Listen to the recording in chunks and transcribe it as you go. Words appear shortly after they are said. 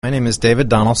My name is David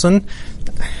Donaldson.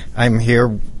 I'm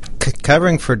here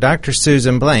covering for Dr.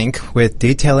 Susan Blank with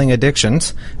Detailing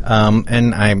Addictions,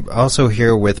 and I'm also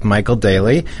here with Michael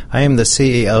Daly. I am the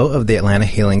CEO of the Atlanta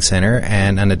Healing Center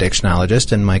and an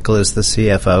addictionologist, and Michael is the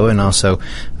CFO and also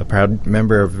a proud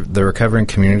member of the recovering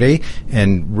community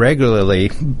and regularly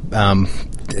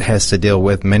has to deal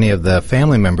with many of the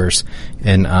family members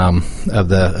of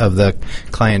the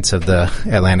clients of the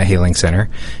Atlanta Healing Center.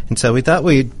 And so we thought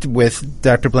with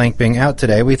Dr. Blank being out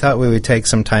today, we thought we would take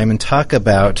some time and talk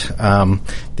about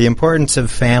the importance of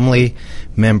family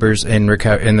members in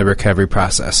the recovery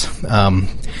process.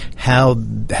 How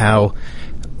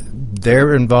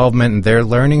their involvement and their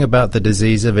learning about the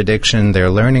disease of addiction, they're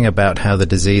learning about how the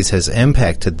disease has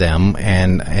impacted them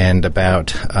and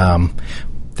about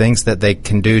things that they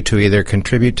can do to either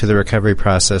contribute to the recovery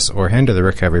process or hinder the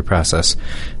recovery process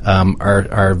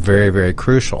are very, very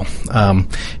crucial.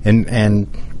 And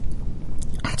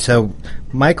so,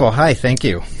 Michael, hi, thank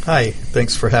you. Hi,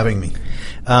 thanks for having me.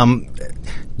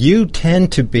 You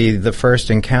tend to be the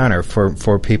first encounter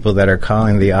for people that are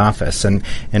calling the office.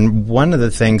 And one of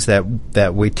the things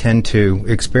that we tend to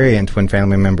experience when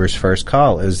family members first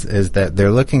call is that they're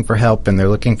looking for help and they're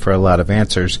looking for a lot of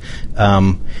answers.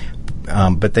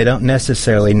 But they don't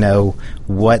necessarily know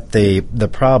what the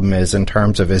problem is in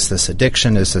terms of, is this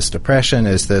addiction, is this depression,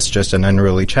 is this just an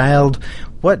unruly child?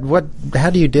 How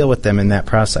do you deal with them in that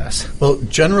process? Well,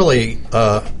 generally,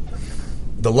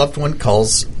 the loved one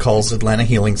calls Atlanta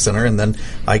Healing Center, and then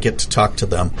I get to talk to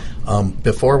them.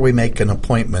 Before we make an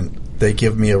appointment, they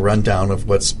give me a rundown of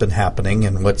what's been happening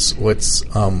and what's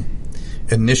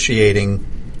initiating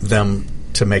them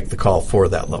to make the call for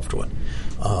that loved one.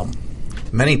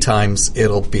 Many times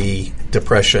it'll be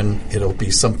depression, it'll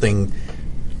be something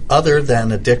other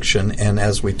than addiction, and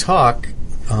as we talk,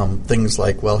 things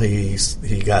like, well, he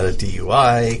got a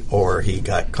DUI, or he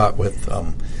got caught with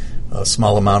a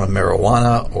small amount of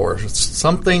marijuana, or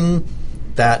something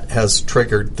that has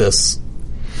triggered this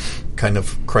kind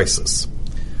of crisis.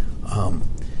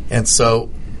 And so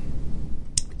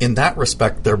in that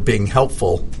respect, they're being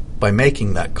helpful by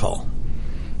making that call.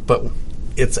 But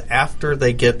it's after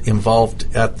they get involved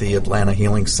at the Atlanta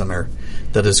Healing Center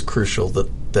that is crucial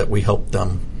that we help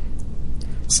them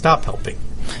stop helping.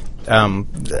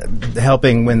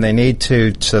 Helping when they need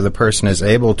to, so the person is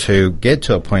able to get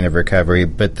to a point of recovery,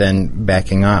 but then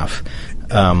backing off.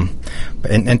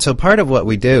 And so part of what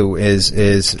we do is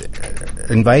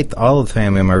invite all of the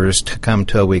family members to come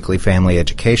to a weekly family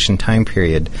education time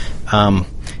period.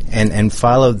 And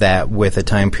follow that with a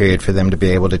time period for them to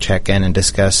be able to check in and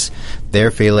discuss their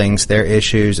feelings, their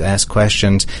issues, ask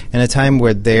questions, in a time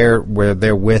where they're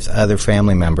with other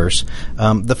family members.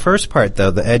 The first part,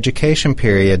 though, the education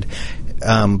period,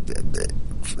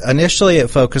 initially it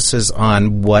focuses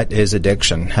on what is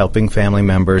addiction, helping family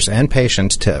members and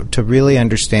patients to really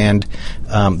understand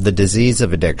the disease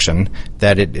of addiction,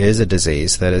 that it is a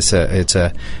disease, that it's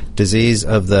a disease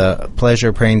of the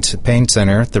pleasure pain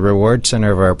center, the reward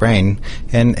center of our brain,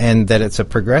 and that it's a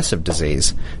progressive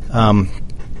disease.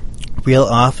 Real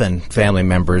often family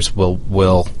members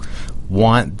will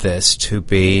want this to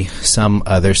be some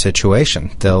other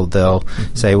situation. They'll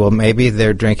say, well, maybe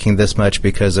they're drinking this much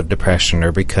because of depression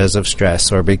or because of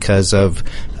stress or because of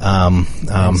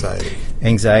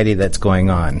anxiety that's going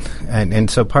on. And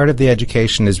so part of the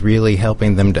education is really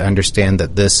helping them to understand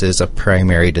that this is a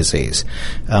primary disease.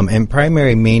 And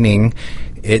primary meaning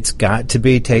it's got to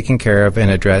be taken care of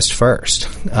and addressed first.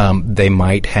 They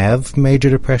might have major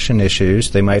depression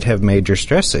issues. They might have major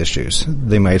stress issues.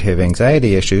 They might have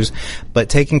anxiety issues. But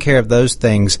taking care of those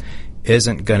things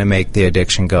isn't going to make the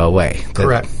addiction go away.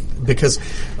 Correct. Because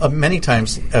many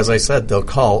times, as I said, they'll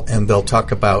call and they'll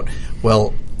talk about,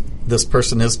 well, this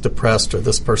person is depressed, or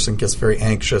this person gets very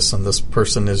anxious, and this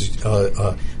person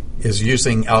is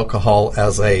using alcohol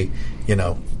as a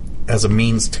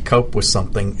means to cope with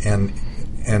something, and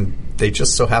they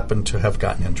just so happen to have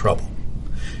gotten in trouble.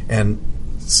 And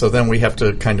so then we have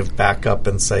to kind of back up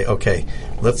and say, okay,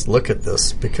 let's look at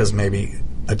this, because maybe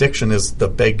addiction is the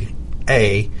big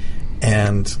A,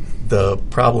 and the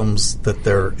problems that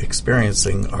they're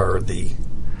experiencing are the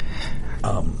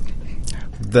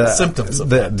symptoms of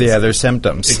that. The other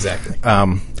symptoms. Exactly.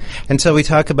 And so we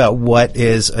talk about what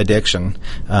is addiction.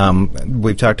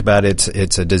 We've talked about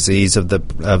it's a disease of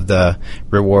the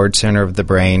reward center of the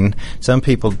brain. Some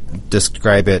people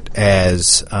describe it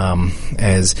as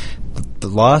the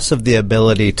loss of the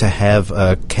ability to have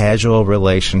a casual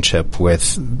relationship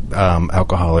with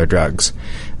alcohol or drugs.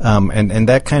 And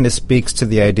that kind of speaks to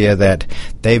the idea that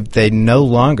they no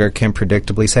longer can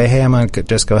predictably say, hey, I'm going to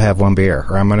just go have one beer,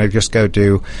 or I'm going to just go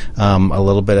do a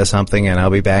little bit of something and I'll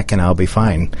be back and I'll be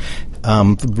fine.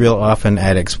 Real often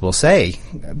addicts will say,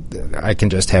 I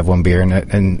can just have one beer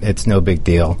and it's no big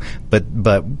deal. But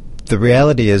the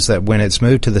reality is that when it's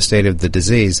moved to the state of the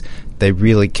disease, they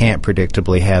really can't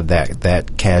predictably have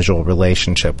that casual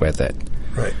relationship with it.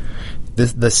 Right.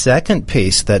 The second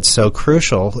piece that's so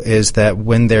crucial is that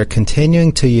when they're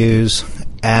continuing to use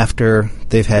after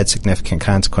they've had significant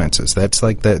consequences, that's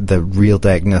like the real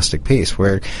diagnostic piece,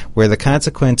 where the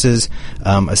consequences,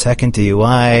 a second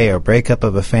DUI, a breakup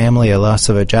of a family, a loss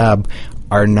of a job,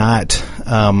 are not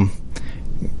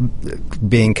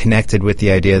being connected with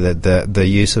the idea that the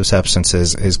use of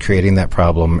substances is creating that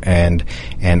problem, and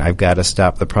I've got to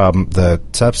stop the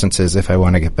substances if I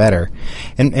want to get better.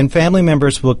 And family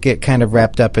members will get kind of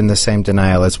wrapped up in the same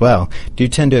denial as well. Do you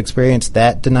tend to experience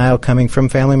that denial coming from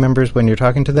family members when you're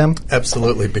talking to them?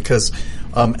 Absolutely, because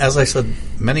as I said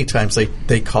many times,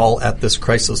 they call at this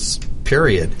crisis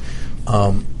period,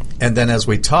 and then as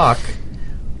we talk,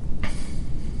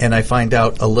 and I find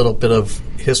out a little bit of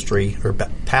history or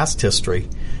past history,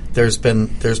 there's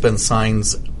been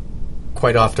signs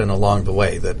quite often along the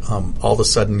way that all of a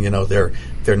sudden,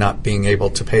 they're not being able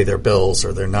to pay their bills,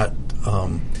 or they're not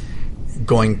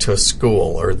going to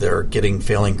school, or they're getting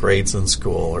failing grades in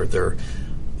school, or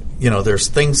there's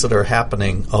things that are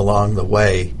happening along the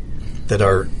way that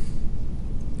are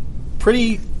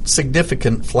pretty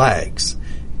significant flags,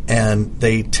 and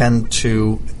they tend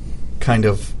to kind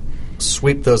of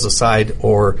sweep those aside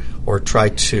or try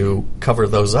to cover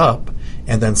those up,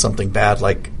 and then something bad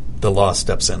like the law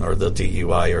steps in, or the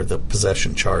DUI, or the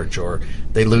possession charge, or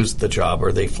they lose the job,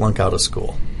 or they flunk out of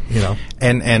school.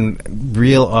 And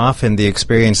real often the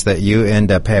experience that you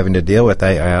end up having to deal with,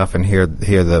 I often hear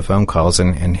the phone calls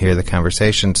and hear the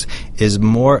conversations, is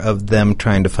more of them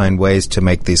trying to find ways to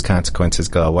make these consequences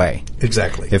go away.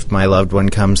 Exactly. If my loved one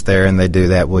comes there and they do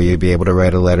that, will you be able to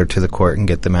write a letter to the court and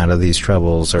get them out of these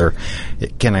troubles? Or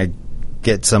can I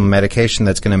get some medication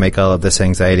that's going to make all of this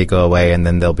anxiety go away and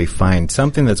then they'll be fine?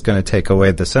 Something that's going to take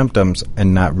away the symptoms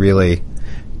and not really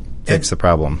fix the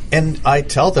problem. And I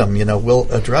tell them,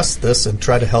 we'll address this and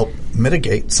try to help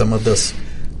mitigate some of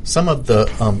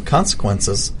the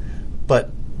consequences, but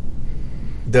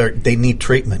they need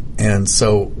treatment. And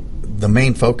so the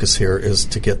main focus here is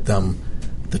to get them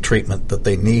the treatment that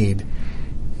they need.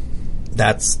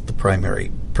 That's the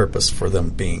primary purpose for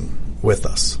them being with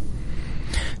us.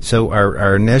 So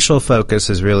our initial focus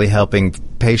is really helping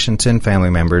patients and family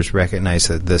members recognize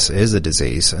that this is a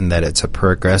disease and that it's a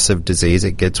progressive disease.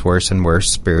 It gets worse and worse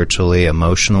spiritually,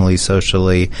 emotionally,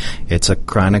 socially. It's a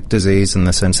chronic disease in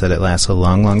the sense that it lasts a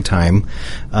long, long time,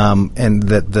 and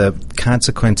that the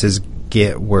consequences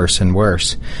get worse and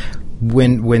worse.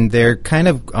 When they're kind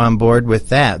of on board with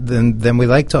that, then we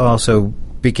like to also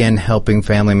begin helping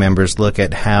family members look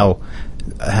at how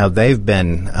they've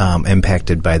been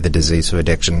impacted by the disease of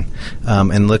addiction,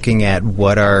 and looking at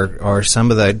what are some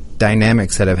of the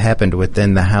dynamics that have happened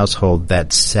within the household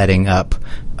that's setting up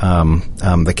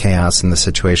the chaos and the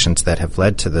situations that have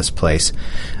led to this place.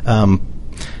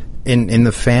 In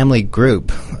the family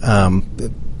group,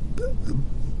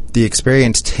 the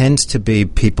experience tends to be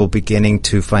people beginning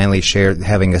to finally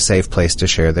having a safe place to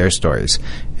share their stories,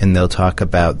 and they'll talk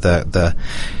about the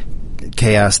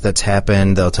chaos that's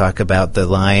happened. They'll talk about the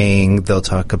lying. They'll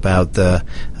talk about the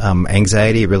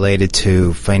anxiety related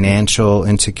to financial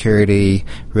insecurity,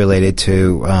 related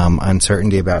to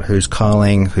uncertainty about who's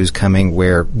calling, who's coming,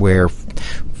 where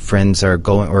friends are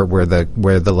going, or where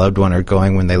the loved one are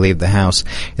going when they leave the house,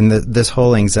 and this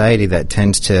whole anxiety that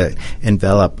tends to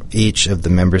envelop each of the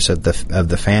members of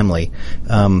the family.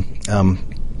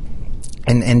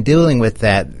 And dealing with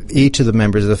that, each of the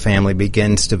members of the family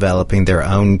begins developing their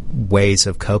own ways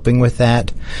of coping with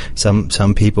that.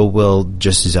 Some people will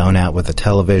just zone out with the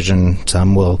television.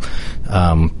 Some will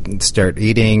start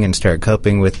eating and start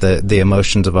coping with the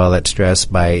emotions of all that stress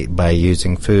by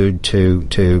using food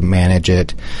to manage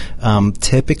it.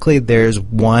 Typically, there's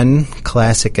one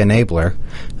classic enabler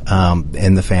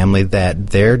in the family that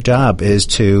their job is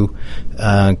to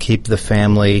keep the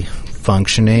family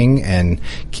functioning and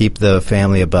keep the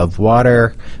family above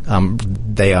water.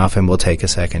 They often will take a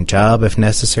second job if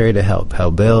necessary to help pay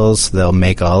bills. They'll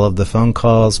make all of the phone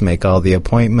calls, make all the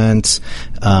appointments.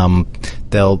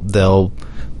 They'll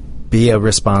be a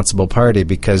responsible party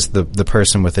because the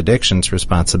person with addiction's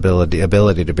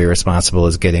ability to be responsible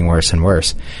is getting worse and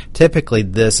worse. Typically,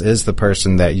 this is the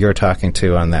person that you're talking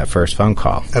to on that first phone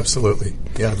call. Absolutely.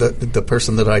 Yeah, the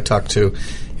person that I talk to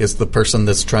is the person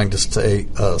that's trying to stay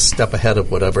a step ahead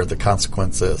of whatever the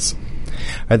consequence is.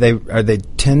 Are they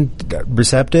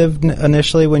receptive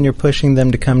initially when you're pushing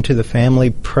them to come to the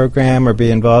family program or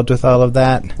be involved with all of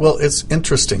that? Well, it's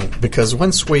interesting because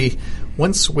once we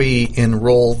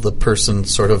enroll the person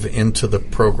sort of into the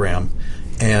program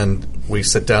and we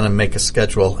sit down and make a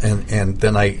schedule and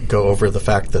then I go over the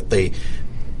fact that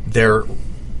they're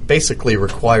basically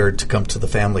required to come to the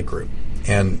family group,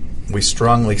 and we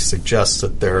strongly suggest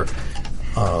that their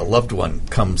loved one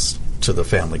comes to the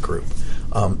family group.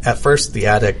 At first, the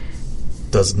addict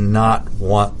does not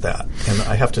want that, and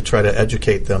I have to try to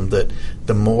educate them that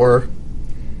the more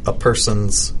a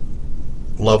person's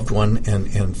loved one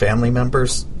and family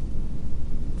members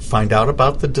find out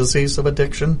about the disease of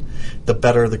addiction, the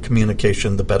better the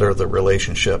communication, the better the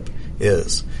relationship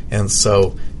is. And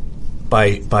so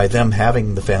by them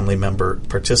having the family member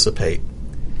participate,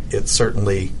 it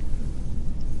certainly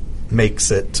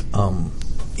makes it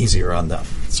easier on them.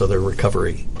 So their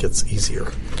recovery gets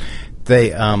easier.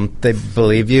 They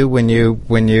believe you when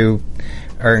you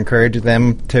are encouraging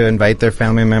them to invite their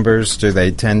family members. Do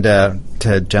they tend to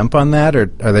jump on that,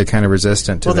 or are they kind of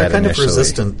resistant to that initially? Well, they're kind of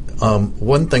resistant.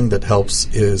 One thing that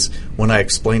helps is when I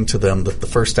explain to them that the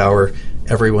first hour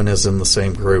everyone is in the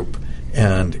same group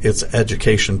and it's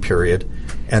education period,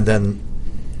 and then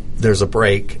there's a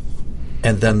break,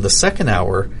 and then the second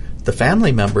hour the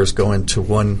family members go into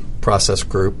one process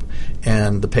group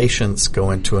and the patients go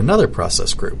into another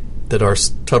process group that are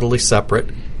totally separate.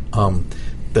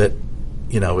 That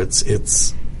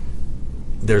it's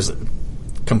there's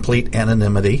complete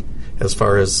anonymity as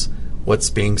far as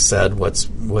what's being said, what's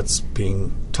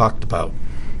being talked about,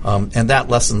 and that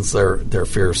lessens their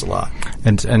fears a lot.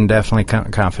 And definitely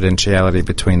confidentiality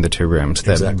between the two rooms.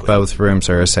 That Exactly. Both rooms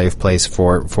are a safe place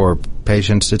for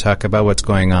patients to talk about what's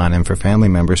going on and for family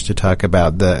members to talk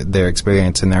about their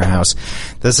experience in their house.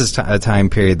 This is a time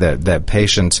period that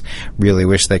patients really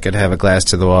wish they could have a glass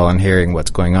to the wall and hearing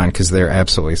what's going on, because they're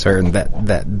absolutely certain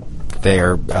that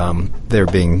they're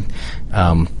being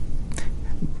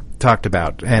talked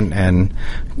about, and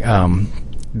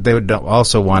they would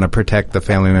also want to protect the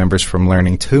family members from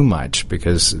learning too much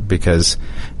because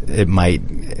it might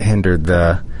hinder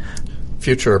the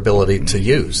future ability to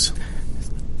use.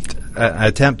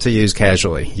 Attempt to use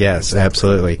casually. Yes, Exactly.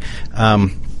 Absolutely.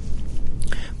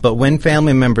 But when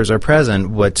family members are present,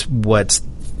 what's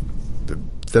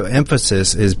the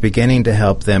emphasis is beginning to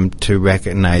help them to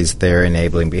recognize their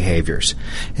enabling behaviors.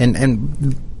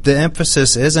 And the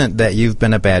emphasis isn't that you've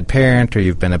been a bad parent or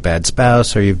you've been a bad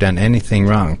spouse or you've done anything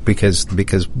wrong, because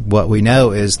what we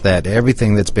know is that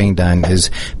everything that's being done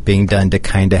is being done to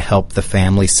kind of help the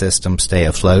family system stay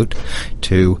afloat,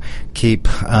 to keep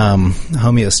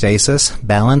homeostasis,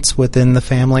 balance within the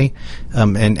family,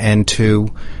 and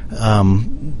to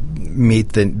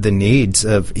meet the needs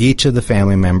of each of the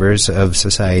family members of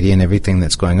society and everything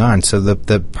that's going on. So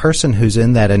the person who's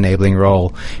in that enabling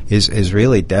role is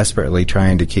really desperately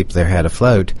trying to keep their head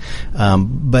afloat.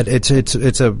 But it's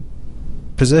a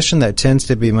position that tends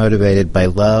to be motivated by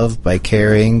love, by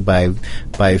caring, by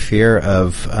fear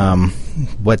of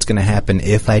what's going to happen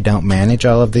if I don't manage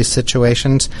all of these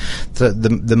situations.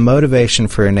 The motivation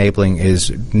for enabling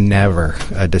is never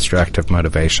a destructive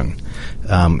motivation,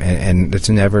 and it's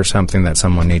never something that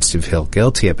someone needs to feel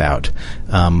guilty about.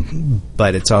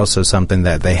 But it's also something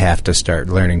that they have to start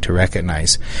learning to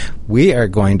recognize. We are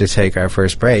going to take our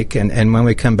first break, and when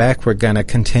we come back, we're going to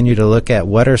continue to look at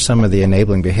what are some of the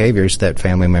enabling behaviors that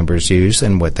family members use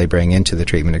and what they bring into the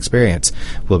treatment experience.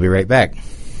 We'll be right back.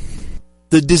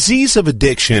 The disease of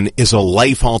addiction is a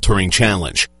life-altering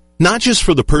challenge, not just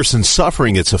for the person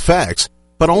suffering its effects,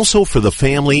 but also for the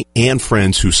family and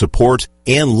friends who support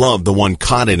and love the one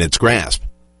caught in its grasp.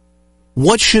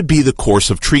 What should be the course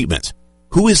of treatment?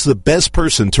 Who is the best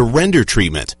person to render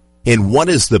treatment? And what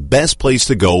is the best place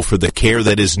to go for the care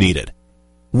that is needed?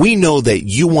 We know that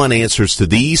you want answers to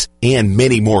these and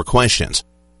many more questions.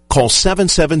 Call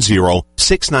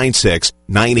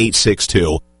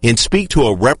 770-696-9862 and speak to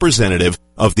a representative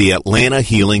of the Atlanta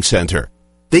Healing Center.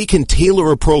 They can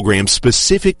tailor a program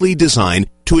specifically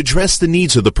designed to address the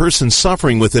needs of the person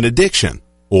suffering with an addiction,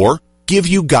 or give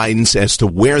you guidance as to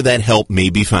where that help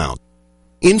may be found.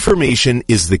 Information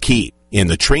is the key, and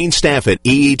the trained staff at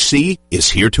AHC is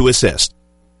here to assist.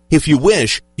 If you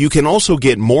wish, you can also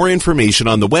get more information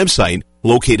on the website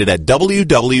located at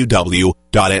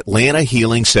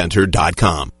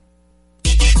www.atlantahealingcenter.com.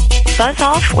 Buzz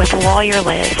Off with Lawyer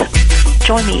Liz.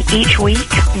 Join me each week,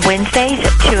 Wednesdays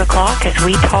at 2 o'clock, as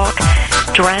we talk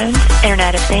drones,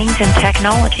 Internet of Things, and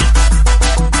technology.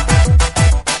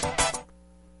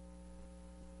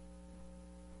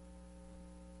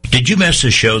 Did you miss a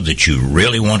show that you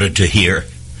really wanted to hear?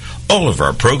 All of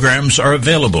our programs are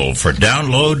available for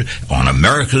download on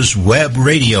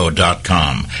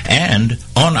americaswebradio.com and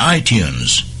on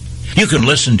iTunes. You can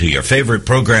listen to your favorite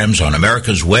programs on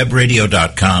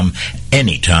americaswebradio.com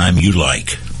anytime you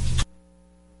like.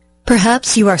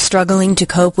 Perhaps you are struggling to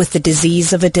cope with the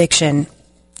disease of addiction.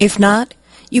 If not,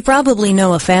 you probably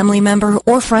know a family member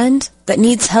or friend that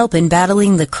needs help in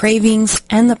battling the cravings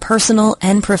and the personal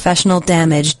and professional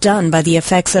damage done by the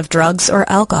effects of drugs or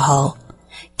alcohol.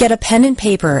 Get a pen and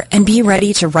paper and be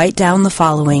ready to write down the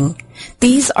following.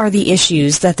 These are the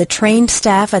issues that the trained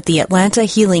staff at the Atlanta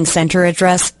Healing Center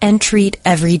address and treat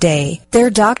every day.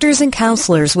 Their doctors and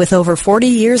counselors with over 40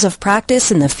 years of practice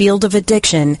in the field of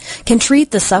addiction can treat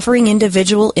the suffering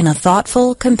individual in a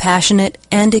thoughtful, compassionate,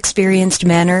 and experienced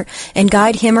manner and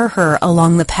guide him or her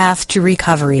along the path to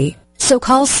recovery. So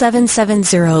call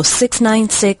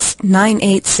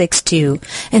 770-696-9862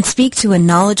 and speak to a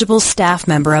knowledgeable staff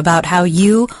member about how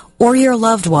you or your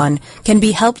loved one can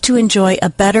be helped to enjoy a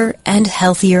better and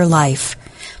healthier life.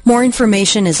 More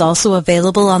information is also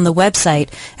available on the website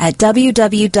at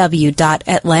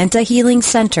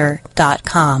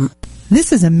www.atlantahealingcenter.com.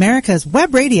 This is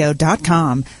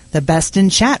americaswebradio.com, the best in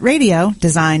chat radio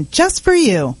designed just for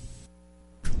you.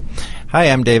 Hi,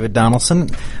 I'm David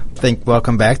Donaldson.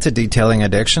 Welcome back to Detailing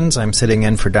Addictions. I'm sitting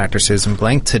in for Dr. Susan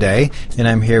Blank today, and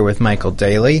I'm here with Michael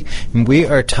Daly. And we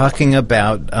are talking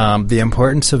about the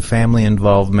importance of family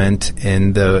involvement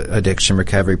in the addiction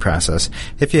recovery process.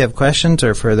 If you have questions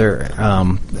or further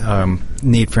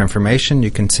need for information, you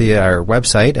can see our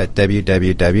website at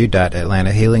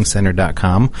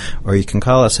www.atlantahealingcenter.com, or you can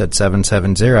call us at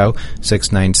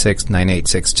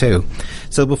 770-696-9862.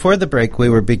 So before the break, we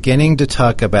were beginning to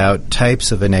talk about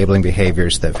types of enabling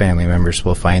behaviors that family members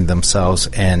will find themselves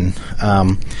in.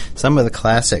 Some of the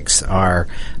classics are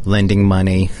lending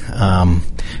money,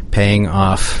 paying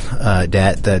off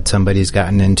debt that somebody's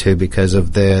gotten into because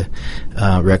of the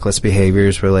reckless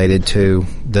behaviors related to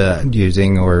the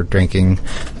using or drinking,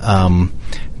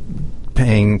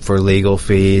 paying for legal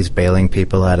fees, bailing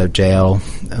people out of jail.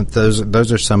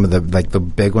 Those are some of the the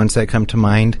big ones that come to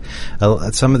mind.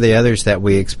 Some of the others that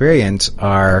we experience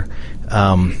are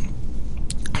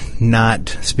not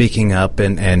speaking up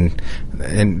and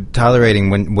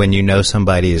tolerating when you know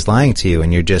somebody is lying to you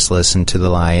and you just listen to the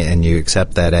lie and you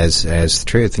accept that as the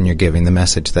truth and you're giving the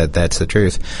message that that's the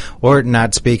truth, or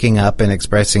not speaking up and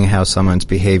expressing how someone's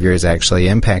behavior is actually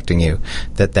impacting you,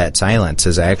 that silence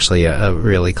is actually a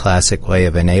really classic way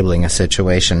of enabling a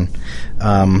situation.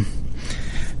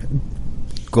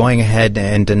 Going ahead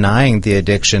and denying the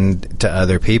addiction to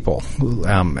other people,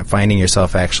 finding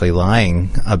yourself actually lying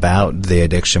about the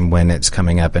addiction when it's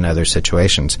coming up in other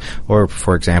situations. Or,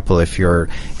 for example, if you're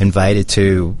invited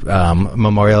to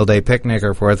Memorial Day picnic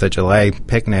or 4th of July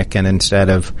picnic, and instead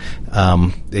of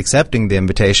accepting the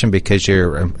invitation because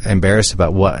you're embarrassed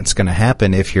about what's going to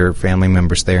happen if your family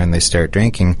member's there and they start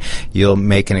drinking, you'll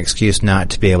make an excuse not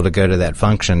to be able to go to that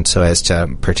function so as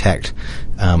to protect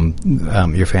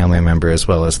your family member as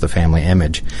well as the family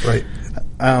image. Right.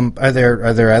 Are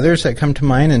there others that come to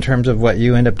mind in terms of what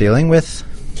you end up dealing with?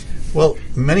 Well,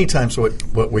 many times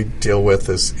what we deal with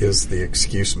is the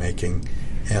excuse making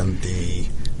and the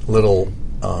little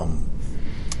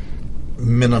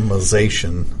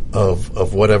minimization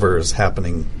of whatever is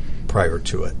happening prior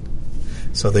to it.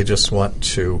 So they just want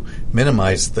to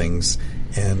minimize things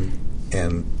and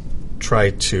try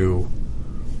to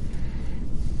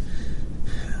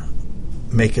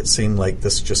make it seem like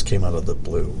this just came out of the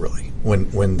blue, really,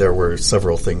 when there were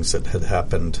several things that had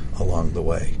happened along the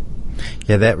way.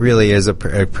 Yeah, that really is a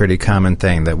pretty common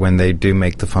thing, that when they do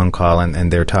make the phone call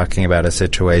and they're talking about a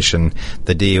situation,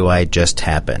 the DUI just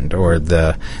happened, or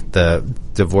the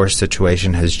divorce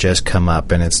situation has just come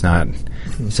up, and it's not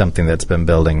something that's been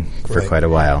building for quite a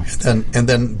while. And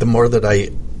then the more that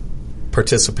I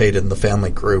participate in the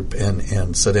family group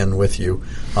and sit in with you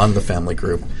on the family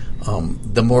group,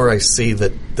 the more I see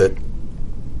that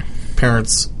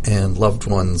parents and loved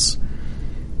ones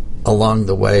along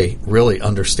the way really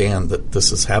understand that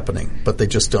this is happening, but they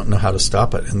just don't know how to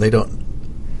stop it, and they don't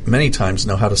many times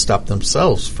know how to stop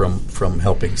themselves from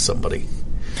helping somebody.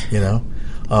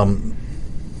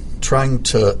 Trying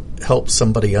to help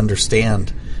somebody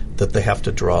understand that they have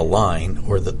to draw a line,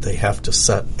 or that they have to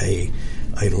set a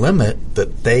limit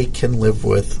that they can live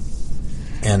with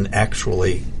and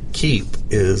actually keep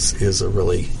is a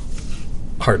really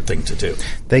hard thing to do.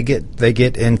 They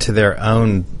get into their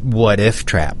own what if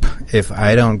trap. If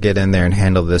I don't get in there and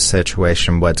handle this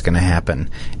situation, what's going to happen?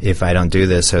 If I don't do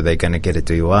this, are they going to get a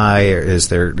DUI? Or is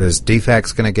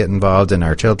DFACS going to get involved and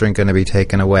our children going to be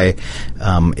taken away?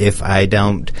 If I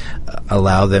don't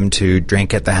allow them to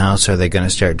drink at the house, are they going to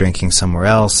start drinking somewhere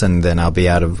else? And then I'll be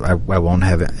I won't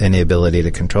have any ability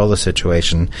to control the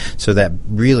situation. So that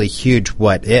really huge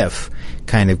what if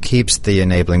kind of keeps the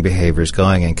enabling behaviors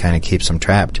going and kind of keeps them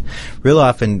trapped. Real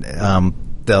often,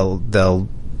 they'll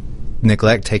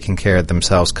neglect taking care of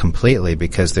themselves completely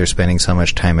because they're spending so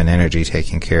much time and energy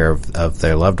taking care of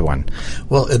their loved one.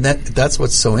 Well, and that's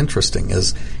what's so interesting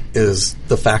is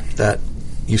the fact that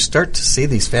you start to see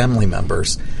these family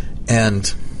members,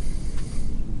 and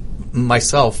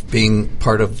myself being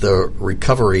part of the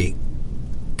recovery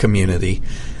community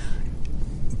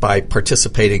by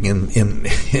participating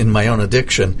in my own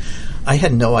addiction, I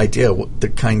had no idea what the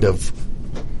kind of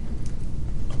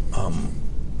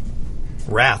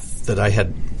wrath that I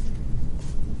had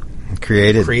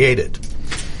created.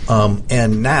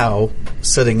 And now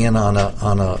sitting in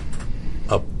on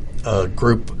a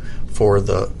group for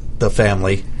the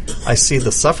family, I see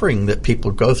the suffering that people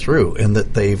go through and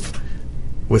that they've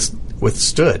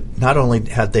withstood. Not only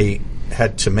had they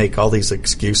had to make all these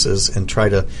excuses and try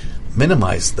to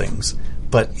minimize things,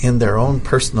 but in their own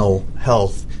personal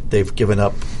health, they've given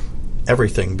up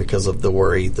everything because of the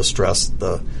worry, the stress,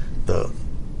 the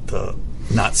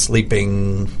not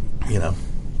sleeping,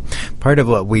 Part of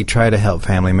what we try to help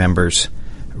family members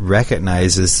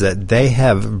recognize is that they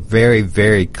have very,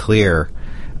 very clear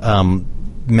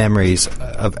memories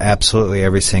of absolutely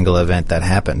every single event that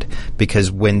happened. Because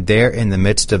when they're in the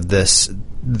midst of this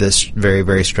very,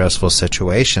 very stressful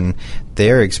situation,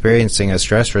 they're experiencing a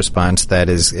stress response that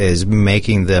is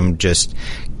making them just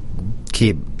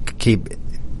keep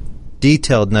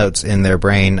detailed notes in their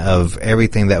brain of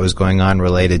everything that was going on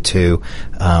related to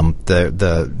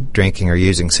the drinking or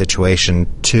using situation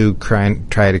to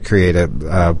try to create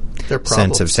a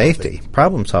sense of safety.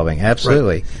 Problem solving,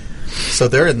 absolutely. Right. So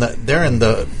they're in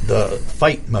the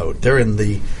fight mode. They're in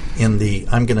the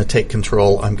I'm going to take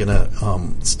control. I'm going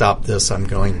to stop this. I'm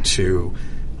going to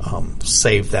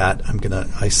save that.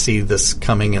 I see this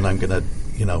coming, and I'm going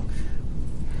to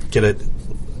get it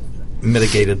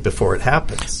mitigated before it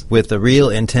happens. With the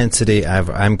real intensity of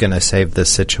I'm going to save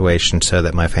this situation so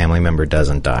that my family member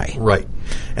doesn't die. Right.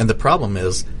 And the problem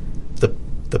is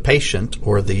the patient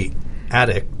or the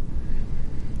addict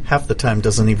half the time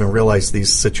doesn't even realize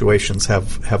these situations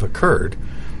have occurred.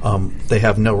 They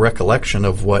have no recollection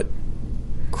of what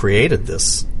created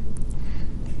this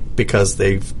because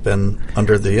they've been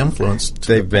under the influence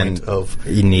they've been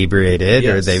inebriated,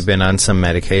 yes, or they've been on some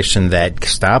medication that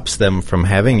stops them from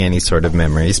having any sort of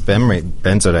memories.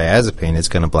 Benzodiazepine is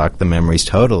going to block the memories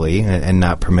totally and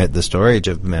not permit the storage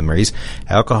of memories.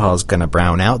 Alcohol is going to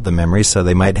brown out the memories, so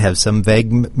they might have some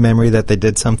vague memory that they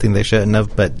did something they shouldn't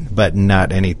have, but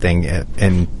not anything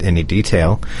in any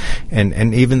detail.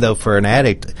 And even though for an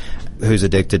addict who's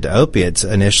addicted to opiates,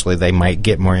 initially they might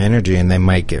get more energy and they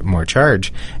might get more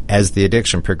charge. As the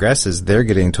addiction progresses, they're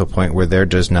getting to a point where they're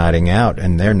just nodding out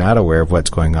and they're not aware of what's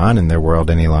going on in their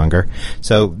world any longer.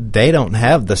 So they don't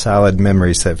have the solid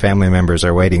memories that family members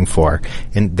are waiting for.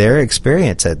 And their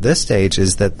experience at this stage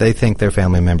is that they think their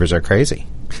family members are crazy.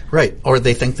 Right. Or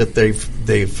they think that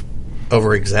they've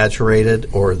over-exaggerated,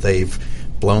 or they've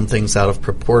blown things out of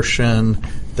proportion,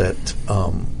 that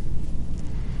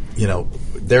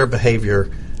their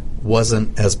behavior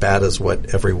wasn't as bad as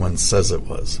what everyone says it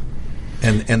was.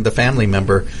 And the family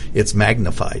member, it's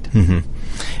magnified. Mm-hmm.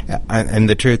 And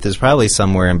the truth is probably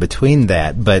somewhere in between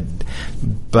that, but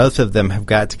both of them have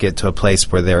got to get to a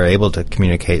place where they're able to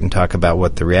communicate and talk about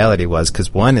what the reality was,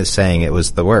 because one is saying it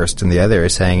was the worst and the other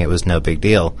is saying it was no big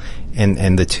deal,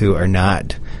 and the two are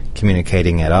not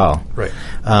communicating at all. Right.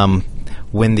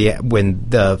 When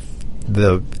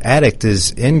the addict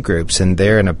is in groups and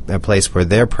they're in a place where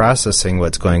they're processing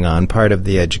what's going on, part of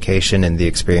the education and the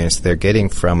experience they're getting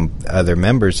from other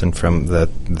members and from the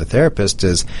therapist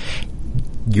is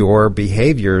your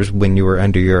behaviors when you were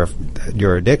under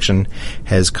your addiction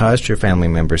has caused your family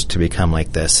members to become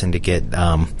like this and to get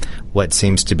what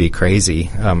seems to be crazy,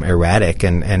 erratic,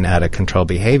 and out of control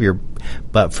behavior.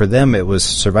 But for them, it was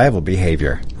survival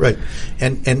behavior. Right.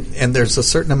 And there's a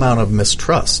certain amount of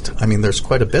mistrust. I mean, there's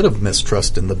quite a bit of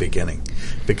mistrust in the beginning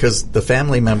because the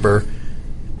family member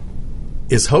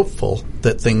is hopeful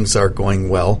that things are going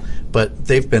well, but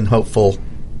they've been hopeful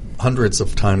hundreds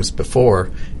of times before,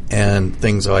 and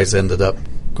things always ended up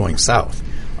going south.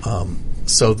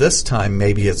 So this time,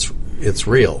 maybe it's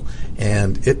real,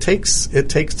 and it takes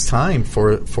time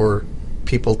for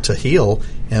people to heal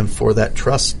and for that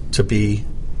trust to be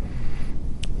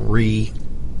re-earned,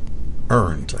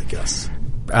 I guess.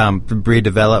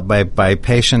 Redeveloped by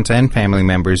patients and family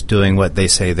members doing what they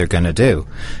say they're going to do.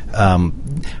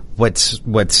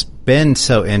 What's been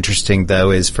so interesting,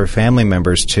 though, is for family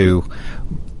members to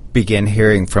begin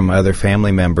hearing from other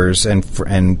family members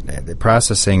and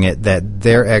processing it that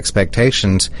their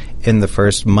expectations in the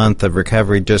first month of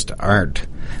recovery just aren't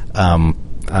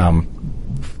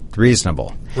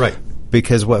reasonable. Right.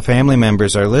 Because what family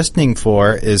members are listening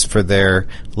for is for their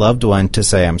loved one to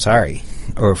say, I'm sorry,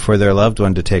 or for their loved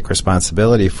one to take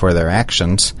responsibility for their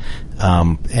actions,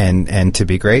 and to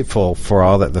be grateful for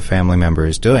all that the family member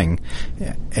is doing.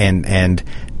 And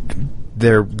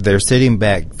they're sitting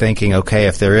back thinking, okay,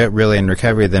 if they're really in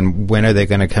recovery, then when are they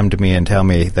going to come to me and tell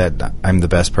me that I'm the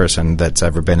best person that's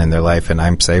ever been in their life and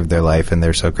I'm saved their life and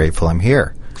they're so grateful I'm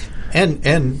here?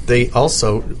 And they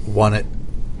also want it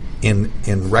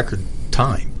in record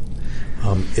time.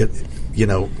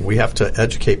 We have to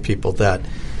educate people that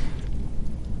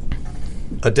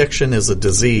addiction is a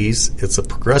disease. It's a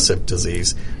progressive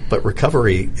disease, but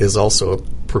recovery is also a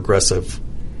progressive,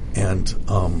 and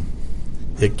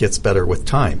it gets better with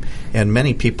time. And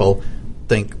many people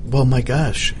think, well, my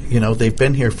gosh, they've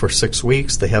been here for 6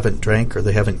 weeks, they haven't drank or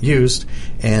they haven't used,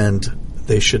 and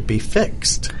they should be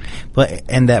fixed. But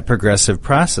and that progressive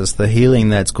process, the healing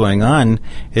that's going on,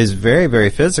 is very, very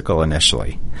physical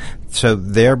initially. So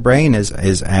their brain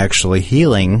is actually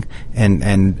healing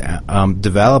and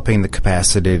developing the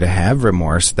capacity to have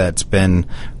remorse that's been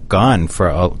gone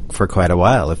for quite a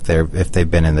while if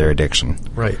they've been in their addiction.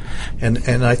 Right,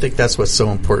 and I think that's what's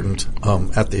so important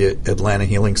at the Atlanta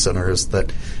Healing Center is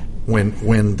that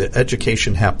when the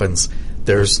education happens,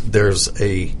 there's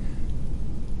a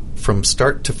from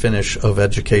start to finish of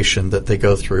education that they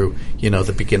go through,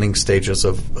 the beginning stages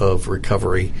of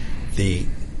recovery, the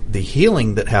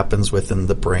healing that happens within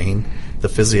the brain, the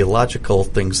physiological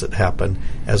things that happen,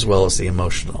 as well as the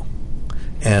emotional.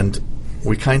 And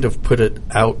we kind of put it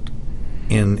out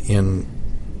in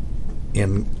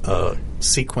a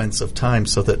sequence of time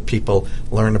so that people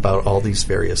learn about all these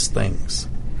various things.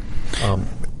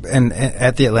 And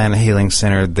at the Atlanta Healing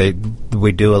Center,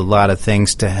 we do a lot of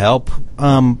things to help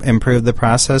improve the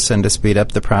process and to speed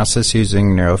up the process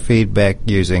using neurofeedback,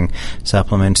 using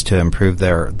supplements to improve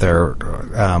their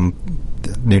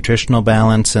nutritional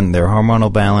balance and their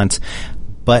hormonal balance.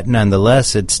 But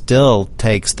nonetheless, it still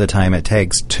takes the time it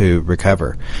takes to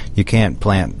recover. You can't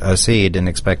plant a seed and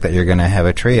expect that you're going to have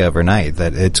a tree overnight.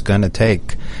 That it's going to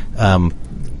take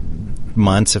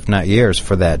months, if not years,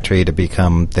 for that tree to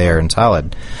become there and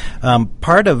solid.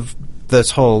 Part of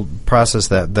this whole process,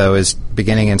 though, is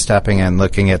beginning and stopping and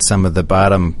looking at some of the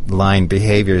bottom line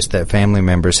behaviors that family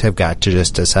members have got to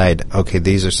just decide, okay,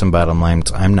 these are some bottom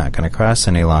lines I'm not going to cross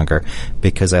any longer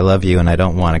because I love you and I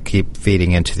don't want to keep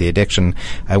feeding into the addiction.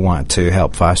 I want to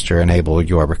help foster and enable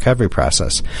your recovery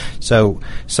process. So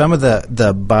some of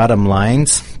the bottom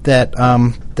lines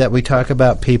that we talk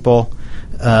about people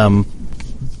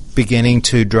beginning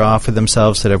to draw for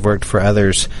themselves that have worked for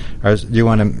others. Do you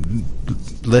want to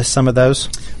list some of those?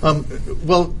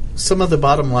 Well, some of the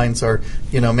bottom lines are,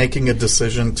 making a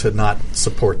decision to not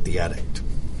support the addict.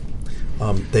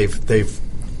 They've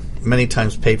many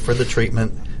times paid for the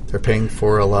treatment. They're paying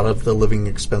for a lot of the living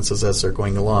expenses as they're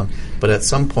going along. But at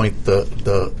some point,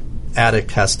 the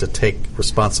addict has to take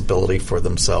responsibility for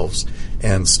themselves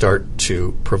and start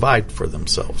to provide for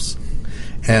themselves.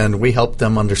 And we help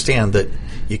them understand that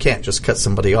you can't just cut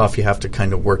somebody off. You have to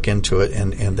kind of work into it,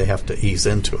 and they have to ease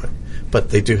into it. But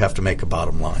they do have to make a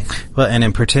bottom line. Well, and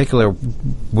in particular,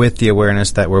 with the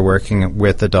awareness that we're working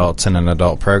with adults in an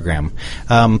adult program.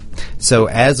 So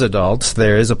as adults,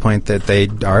 there is a point that they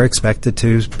are expected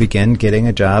to begin getting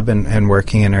a job and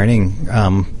working and earning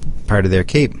part of their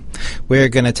keep. We're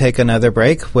going to take another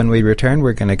break. When we return,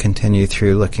 we're going to continue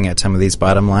through looking at some of these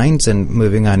bottom lines and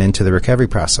moving on into the recovery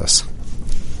process.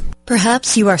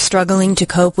 Perhaps you are struggling to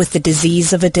cope with the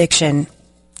disease of addiction.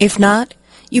 If not,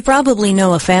 you probably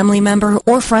know a family member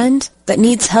or friend that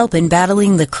needs help in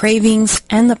battling the cravings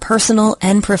and the personal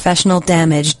and professional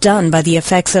damage done by the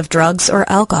effects of drugs or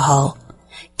alcohol.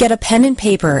 Get a pen and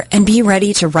paper and be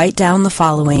ready to write down the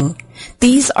following.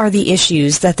 These are the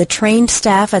issues that the trained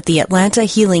staff at the Atlanta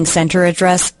Healing Center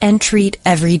address and treat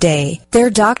every day.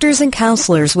 Their doctors and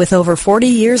counselors with over 40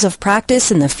 years of practice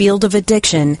in the field of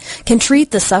addiction can treat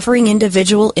the suffering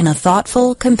individual in a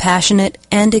thoughtful, compassionate,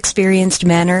 and experienced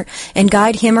manner and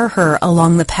guide him or her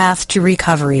along the path to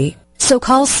recovery. So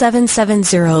call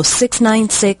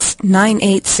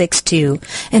 770-696-9862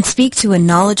 and speak to a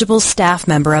knowledgeable staff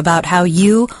member about how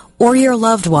you or your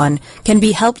loved one can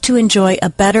be helped to enjoy a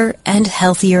better and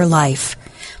healthier life.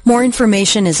 More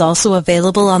information is also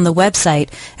available on the website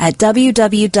at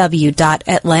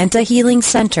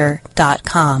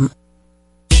www.atlantahealingcenter.com.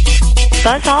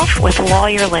 Buzz Off with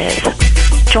Lawyer Liz.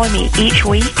 Join me each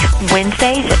week,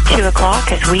 Wednesdays at 2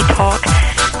 o'clock as we talk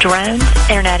drones,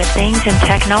 Internet of Things, and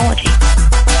technology.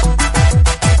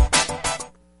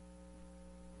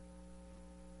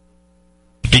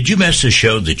 Did you miss a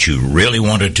show that you really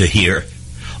wanted to hear?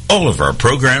 All of our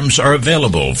programs are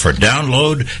available for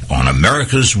download on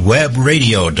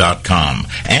americaswebradio.com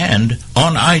and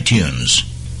on iTunes.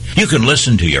 You can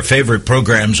listen to your favorite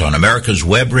programs on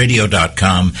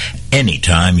americaswebradio.com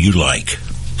anytime you like.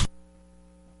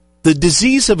 The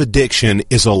disease of addiction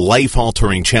is a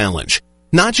life-altering challenge,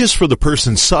 not just for the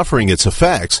person suffering its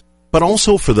effects, but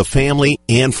also for the family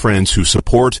and friends who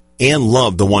support and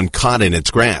love the one caught in its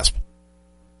grasp.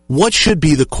 What should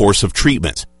be the course of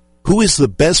treatment? Who is the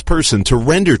best person to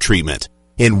render treatment?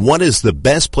 And what is the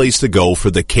best place to go for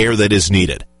the care that is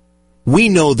needed? We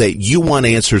know that you want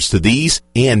answers to these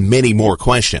and many more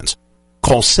questions.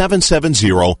 Call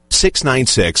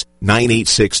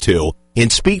 770-696-9862 and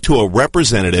speak to a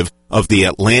representative of the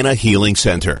Atlanta Healing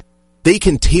Center. They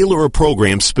can tailor a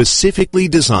program specifically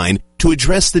designed to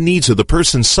address the needs of the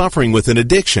person suffering with an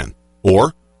addiction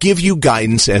or give you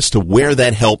guidance as to where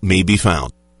that help may be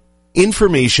found.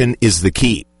 Information is the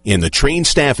key, and the trained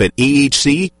staff at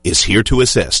AHC is here to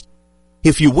assist.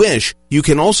 If you wish, you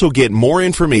can also get more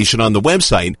information on the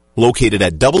website located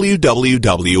at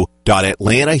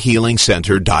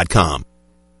www.atlantahealingcenter.com.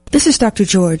 This is Dr.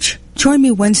 George. Join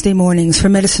me Wednesday mornings for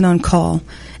Medicine on Call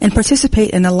and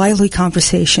participate in a lively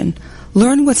conversation.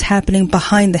 Learn what's happening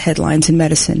behind the headlines in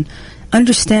medicine,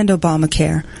 understand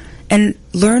Obamacare, and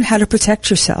learn how to protect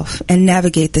yourself and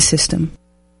navigate the system.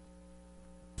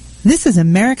 This is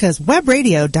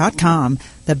americaswebradio.com,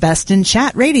 the best in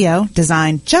chat radio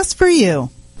designed just for you.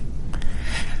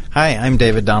 Hi, I'm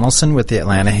David Donaldson with the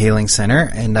Atlanta Healing Center,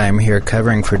 and I'm here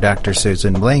covering for Dr.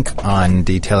 Susan Blink on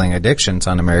Detailing Addictions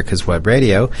on America's Web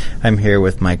Radio. I'm here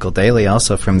with Michael Daly,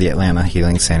 also from the Atlanta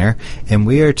Healing Center, and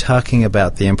we are talking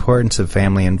about the importance of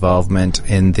family involvement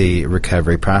in the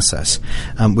recovery process.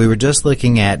 We were just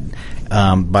looking at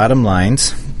bottom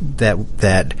lines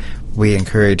that we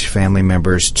encourage family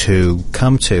members to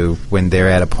come to when they're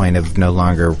at a point of no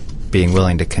longer being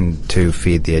willing to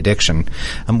feed the addiction.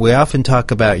 We often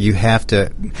talk about you're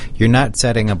not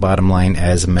setting a bottom line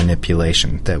as a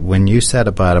manipulation. That when you set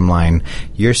a bottom line,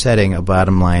 you're setting a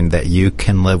bottom line that you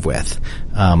can live with.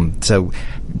 So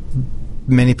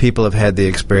many people have had the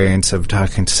experience of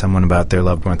talking to someone about their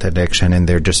loved one with addiction, and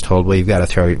they're just told, well, you've got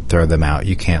to throw them out.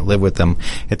 You can't live with them.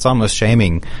 It's almost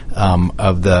shaming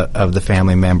of the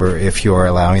family member if you're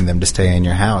allowing them to stay in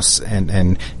your house,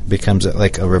 and becomes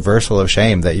like a reversal of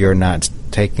shame that you're not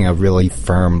taking a really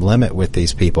firm limit with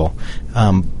these people.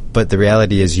 But the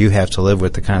reality is you have to live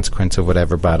with the consequence of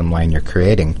whatever bottom line you're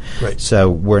creating. Right. So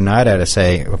we're not at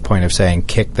a point of saying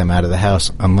kick them out of the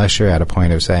house unless you're at a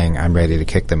point of saying I'm ready to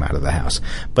kick them out of the house.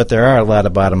 But there are a lot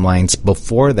of bottom lines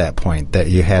before that point that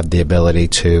you have the ability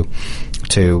to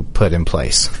put in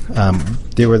place.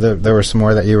 There were some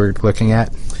more that you were looking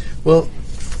at? Well,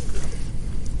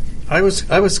 I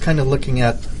was kind of looking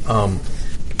at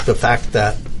the fact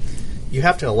that you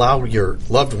have to allow your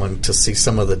loved one to see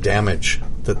some of the damage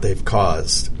that they've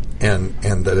caused, and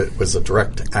that it was a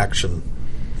direct action.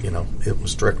 It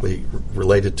was directly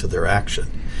related to their action,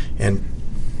 and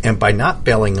by not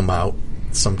bailing them out,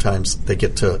 sometimes they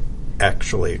get to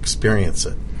actually experience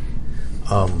it.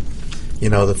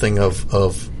 The thing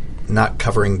of not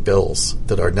covering bills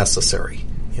that are necessary.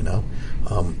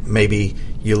 Maybe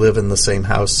you live in the same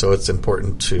house, so it's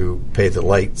important to pay the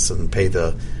lights and pay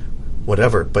the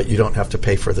whatever, but you don't have to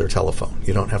pay for their telephone.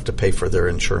 You don't have to pay for their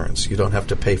insurance. You don't have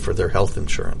to pay for their health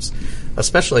insurance,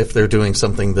 especially if they're doing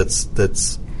something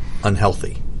that's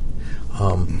unhealthy.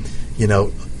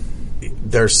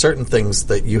 There are certain things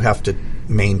that you have to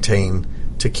maintain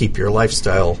to keep your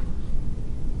lifestyle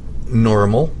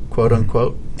normal, quote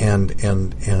unquote,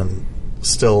 and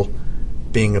still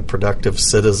being a productive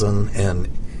citizen and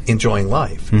enjoying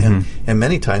life. Mm-hmm. And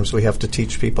many times we have to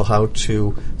teach people how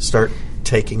to start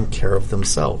taking care of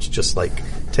themselves, just like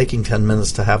taking 10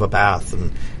 minutes to have a bath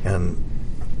and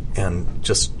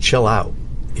just chill out,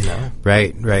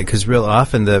 Right, because real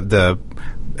often the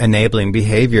enabling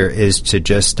behavior is to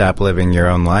just stop living your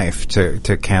own life,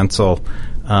 to cancel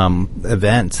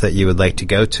events that you would like to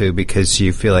go to because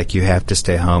you feel like you have to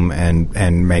stay home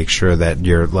and make sure that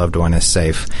your loved one is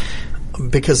safe.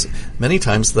 Because many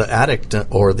times the addict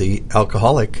or the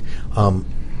alcoholic,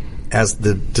 as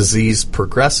the disease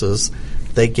progresses,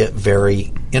 they get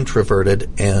very introverted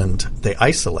and they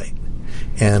isolate.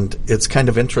 And it's kind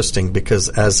of interesting because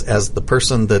as the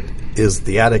person that is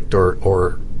the addict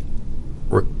or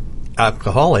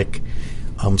alcoholic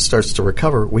starts to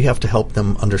recover, we have to help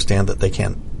them understand that they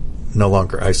can't no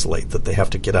longer isolate, that they have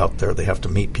to get out there, they have to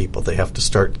meet people, they have to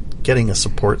start getting a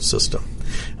support system.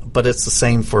 But it's the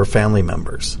same for family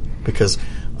members because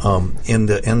in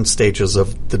the end stages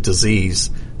of the disease,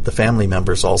 the family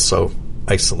members also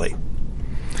isolate.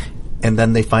 And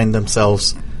then they find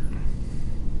themselves,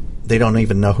 they don't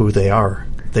even know who they are.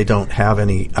 They don't have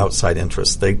any outside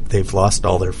interests. They've lost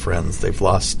all their friends. They've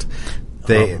lost...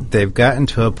 They've gotten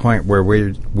to a point where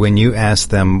when you ask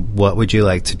them, what would you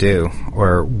like to do,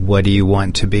 or what do you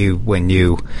want to be when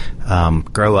you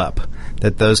grow up,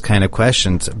 that those kind of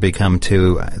questions become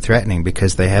too threatening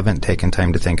because they haven't taken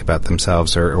time to think about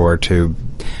themselves or to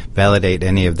validate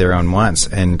any of their own wants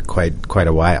in quite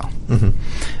a while.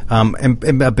 Mm-hmm.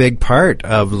 And a big part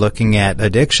of looking at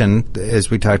addiction, as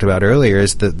we talked about earlier,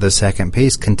 is the second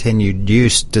piece, continued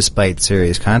use despite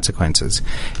serious consequences.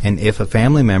 And if a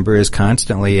family member is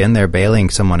constantly in there bailing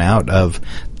someone out of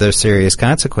those serious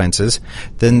consequences,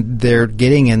 then they're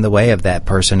getting in the way of that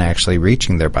person actually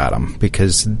reaching their bottom.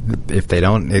 Because if they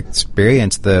don't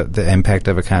experience the impact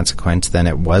of a consequence, then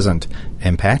it wasn't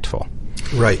impactful.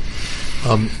 Right.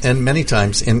 And many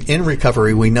times in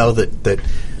recovery, we know that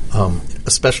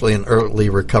especially in early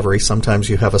recovery, sometimes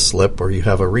you have a slip or you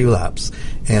have a relapse.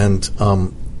 And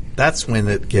that's when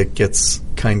it gets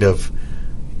kind of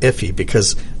iffy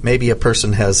because maybe a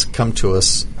person has come to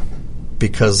us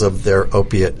because of their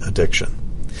opiate addiction,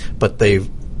 but they've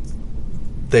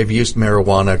used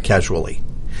marijuana casually.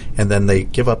 And then they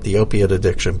give up the opiate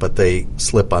addiction, but they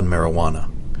slip on marijuana.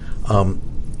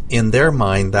 In their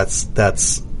mind,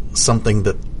 that's something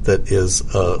that is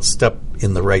a step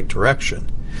in the right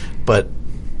direction. But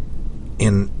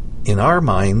in our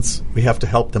minds, we have to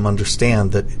help them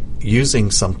understand that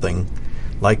using something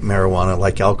like marijuana,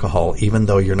 like alcohol, even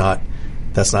though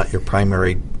that's not your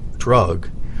primary drug,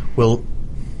 will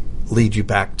lead you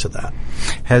back to that.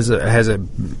 Has a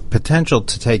potential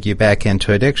to take you back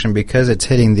into addiction because it's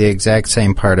hitting the exact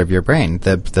same part of your brain.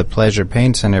 The pleasure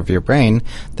pain center of your brain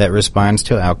that responds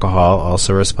to alcohol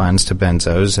also responds to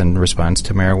benzos and responds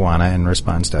to marijuana and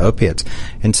responds to opiates.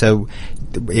 And so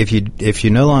if you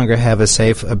no longer have a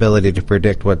safe ability to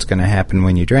predict what's going to happen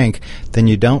when you drink, then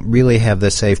you don't really have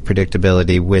the safe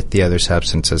predictability with the other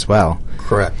substance as well.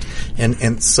 Correct.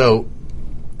 And so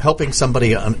helping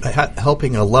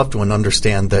a loved one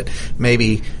understand that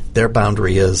maybe their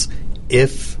boundary is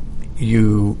if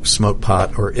you smoke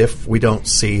pot or if we don't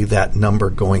see that number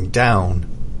going down,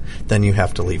 then you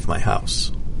have to leave my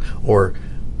house. Or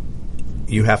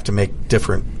you have to make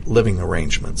different living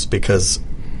arrangements because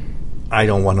I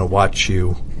don't want to watch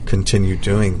you continue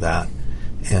doing that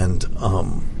and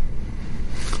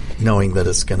knowing that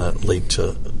it's going to lead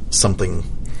to something.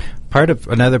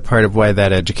 Another part of why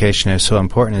that education is so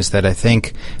important is that I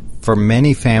think for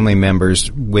many family members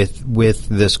with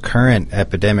this current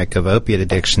epidemic of opiate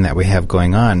addiction that we have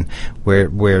going on,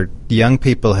 where young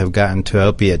people have gotten to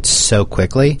opiates so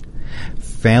quickly,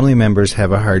 family members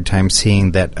have a hard time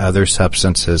seeing that other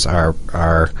substances are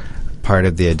part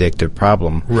of the addictive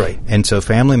problem. Right. And so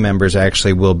family members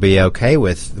actually will be okay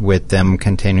with them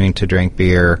continuing to drink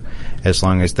beer as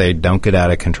long as they don't get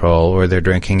out of control or they're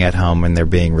drinking at home and they're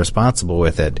being responsible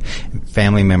with it.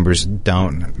 Family members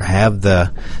don't have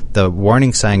the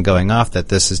warning sign going off that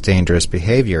this is dangerous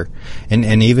behavior,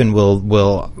 and even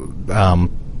will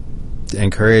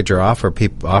encourage or offer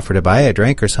to buy a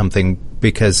drink or something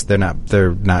because they're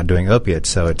not doing opiates,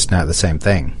 so it's not the same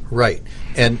thing. Right.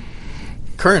 And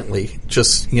currently,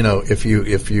 just if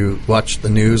you watch the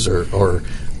news or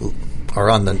are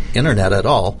on the internet at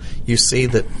all, you see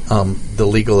that the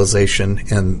legalization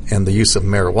and the use of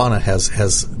marijuana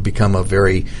has become a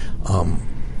very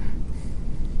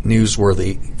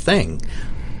newsworthy thing,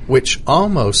 which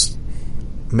almost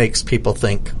makes people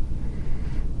think,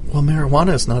 well,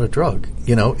 marijuana is not a drug.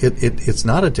 It's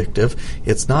not addictive.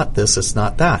 It's not this. It's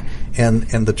not that. And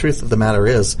the truth of the matter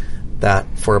is that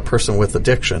for a person with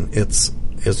addiction, it's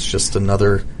just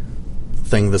another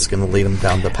thing that's going to lead them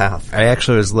down the path. I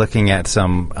actually was looking at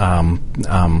some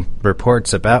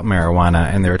reports about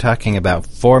marijuana, and they were talking about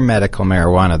for medical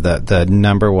marijuana, the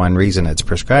number one reason it's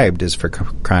prescribed is for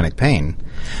chronic pain.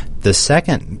 The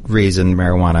second reason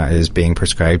marijuana is being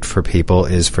prescribed for people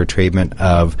is for treatment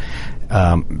of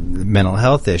mental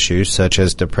health issues such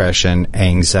as depression,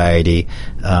 anxiety,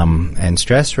 and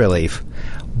stress relief.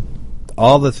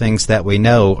 all the things that we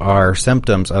know are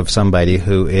symptoms of somebody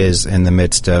who is in the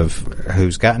midst of,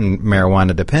 who's gotten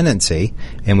marijuana dependency,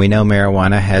 and we know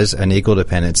marijuana has an equal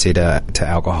dependency to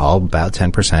alcohol, about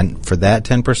 10%. For that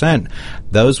 10%,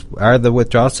 those are the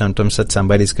withdrawal symptoms that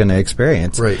somebody's going to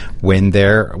experience when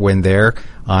they're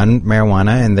on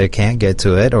marijuana and they can't get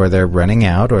to it, or they're running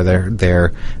out, or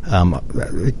they're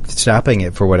stopping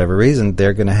it for whatever reason.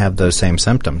 They're going to have those same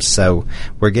symptoms. So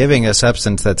we're giving a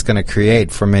substance that's going to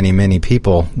create for many, many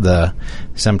people the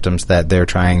symptoms that they're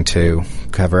trying to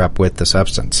cover up with the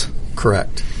substance.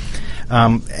 Correct.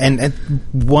 And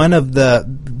one of the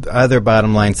other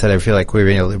bottom lines that I feel like we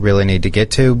really need to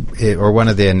get to, or one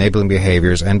of the enabling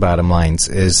behaviors and bottom lines,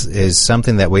 is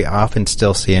something that we often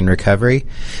still see in recovery.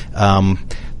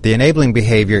 The enabling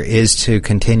behavior is to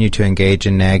continue to engage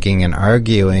in nagging and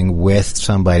arguing with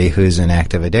somebody who's in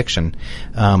active addiction.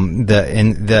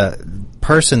 The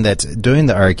person that's doing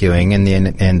the arguing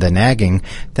and the nagging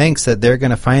thinks that they're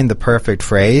going to find the perfect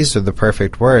phrase or the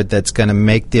perfect word that's going to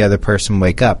make the other person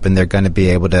wake up, and they're going to be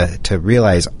able to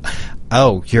realize,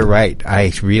 oh, you're right,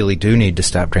 I really do need to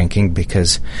stop drinking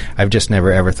because I've just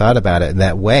never ever thought about it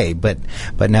that way. But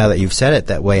now that you've said it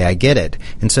that way, I get it.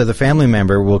 And so the family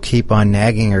member will keep on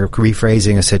nagging or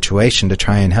rephrasing a situation to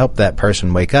try and help that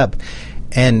person wake up.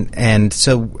 And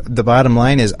so the bottom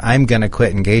line is, I'm going to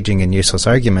quit engaging in useless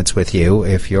arguments with you.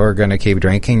 If you're going to keep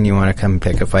drinking and you want to come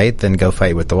pick a fight, then go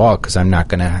fight with the wall, because I'm not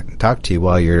going to talk to you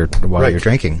while you're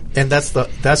drinking. And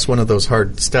that's one of those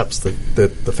hard steps that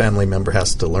the family member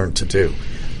has to learn to do,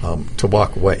 to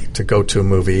walk away, to go to a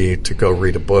movie, to go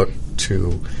read a book,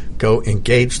 to go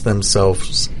engage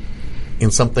themselves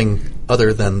in something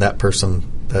other than that person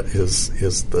that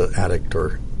is the addict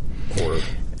or.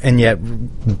 And yet,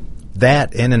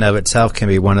 that in and of itself can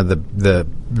be one of the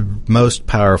most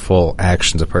powerful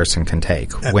actions a person can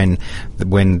take. When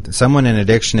someone in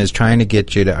addiction is trying to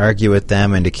get you to argue with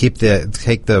them and to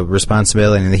take the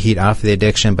responsibility and the heat off the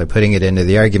addiction by putting it into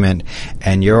the argument,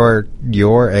 and you're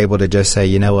able to just say,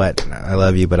 you know what, I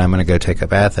love you, but I'm going to go take a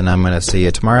bath and I'm going to see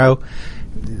you tomorrow.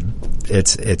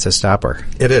 It's a stopper.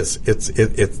 It is.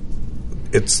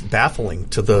 It's baffling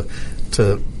to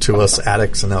us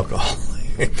addicts and alcoholics.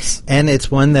 And it's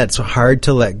one that's hard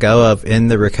to let go of in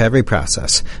the recovery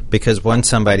process, because once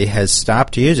somebody has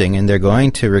stopped using and they're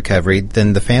going to recovery,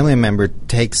 then the family member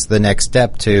takes the next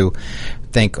step to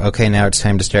think, okay, now it's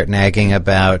time to start nagging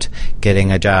about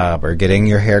getting a job or getting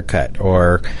your hair cut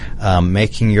or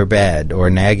making your bed,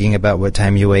 or nagging about what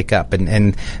time you wake up.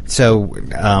 And so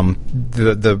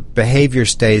the behavior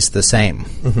stays the same.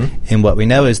 Mm-hmm. And what we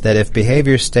know is that if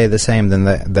behaviors stay the same, then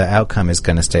the outcome is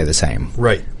going to stay the same.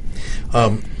 Right.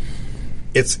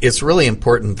 It's really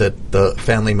important that the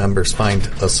family members find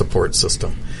a support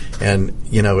system, and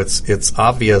it's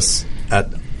obvious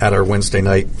at our Wednesday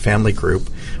night family group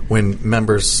when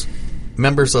members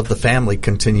of the family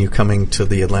continue coming to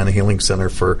the Atlanta Healing Center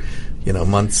for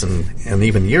months and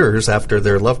even years after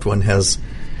their loved one has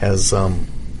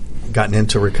gotten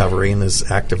into recovery and is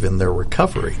active in their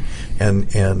recovery, and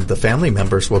the family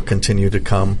members will continue to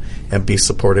come and be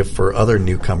supportive for other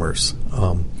newcomers.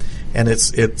 And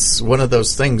it's one of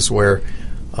those things where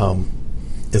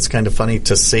it's kind of funny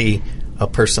to see a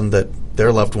person that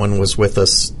their loved one was with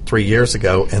us 3 years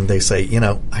ago, and they say,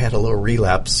 I had a little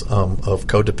relapse of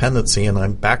codependency, and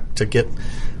I'm back to get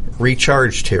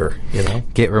recharged here.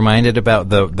 Get reminded about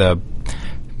the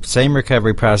same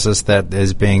recovery process that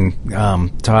is being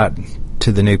taught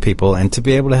to the new people, and to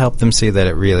be able to help them see that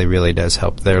it really, really does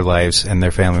help their lives and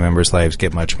their family members' lives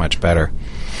get much, much better.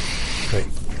 Right.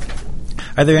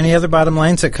 Are there any other bottom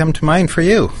lines that come to mind for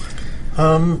you?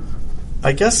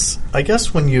 I guess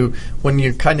when you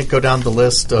kind of go down the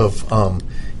list of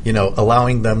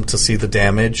allowing them to see the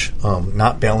damage,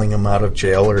 not bailing them out of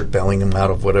jail or bailing them out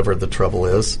of whatever the trouble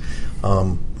is,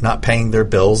 not paying their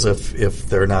bills if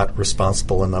they're not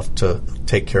responsible enough to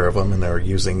take care of them and they're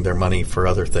using their money for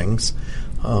other things,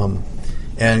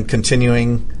 and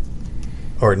continuing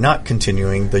or not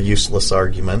continuing the useless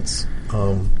arguments,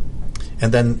 and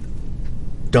then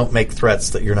don't make threats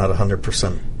that you're not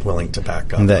 100% willing to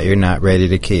back up. And that you're not ready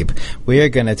to keep. We are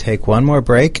going to take one more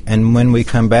break, and when we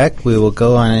come back, we will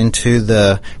go on into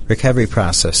the recovery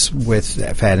process with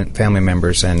family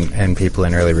members and people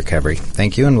in early recovery.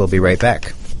 Thank you, and we'll be right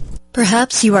back.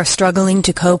 Perhaps you are struggling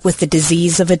to cope with the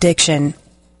disease of addiction.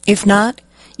 If not,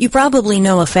 you probably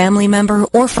know a family member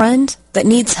or friend that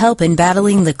needs help in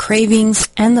battling the cravings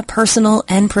and the personal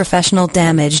and professional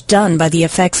damage done by the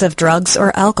effects of drugs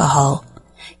or alcohol.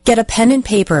 Get a pen and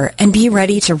paper and be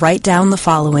ready to write down the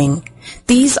following.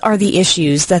 These are the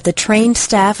issues that the trained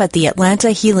staff at the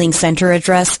Atlanta Healing Center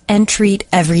address and treat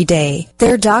every day.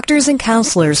 Their doctors and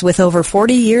counselors with over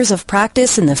 40 years of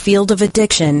practice in the field of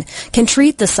addiction can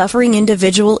treat the suffering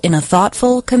individual in a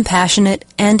thoughtful, compassionate,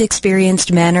 and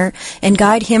experienced manner and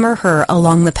guide him or her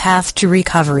along the path to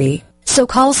recovery. So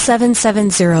call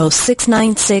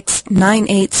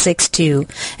 770-696-9862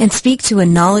 and speak to a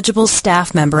knowledgeable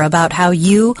staff member about how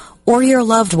you or your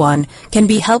loved one can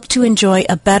be helped to enjoy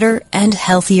a better and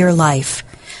healthier life.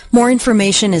 More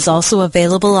information is also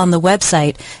available on the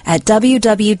website at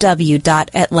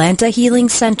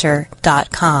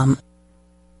www.atlantahealingcenter.com.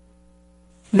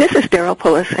 This is Daryl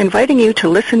Pullis inviting you to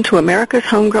listen to America's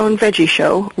Homegrown Veggie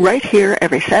Show right here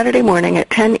every Saturday morning at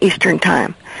 10 Eastern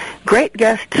Time. Great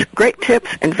guests, great tips,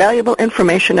 and valuable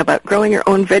information about growing your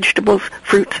own vegetables,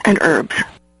 fruits, and herbs.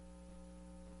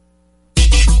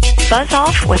 Buzz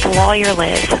Off with Lawyer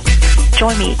Liz.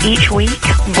 Join me each week,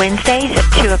 Wednesdays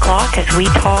at 2 o'clock as we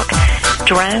talk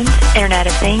drones, Internet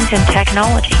of Things, and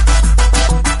technology.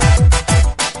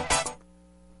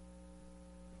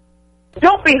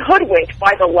 Don't be hoodwinked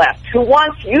by the left, who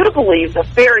wants you to believe the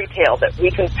fairy tale that we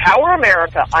can power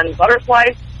America on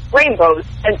butterflies, rainbows,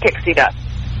 and pixie dust.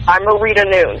 I'm Marita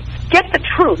Noon. Get the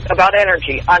truth about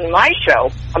energy on my show,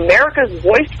 America's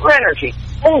Voice for Energy,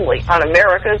 only on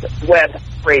America's Web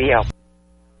Radio.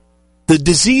 The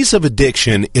disease of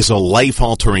addiction is a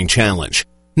life-altering challenge,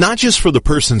 not just for the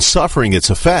person suffering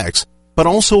its effects, but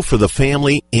also for the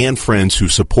family and friends who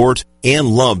support and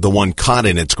love the one caught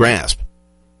in its grasp.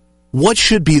 What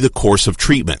should be the course of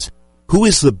treatment? Who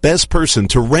is the best person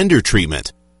to render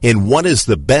treatment? And what is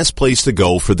the best place to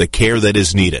go for the care that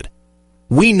is needed?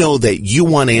 We know that you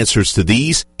want answers to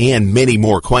these and many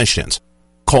more questions.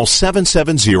 Call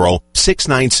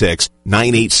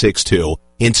 770-696-9862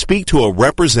 and speak to a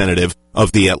representative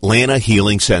of the Atlanta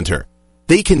Healing Center.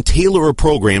 They can tailor a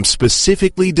program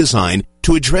specifically designed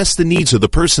to address the needs of the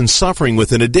person suffering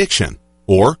with an addiction,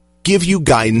 or give you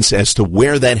guidance as to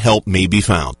where that help may be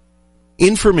found.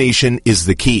 Information is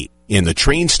the key, and the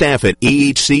trained staff at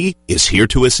AHC is here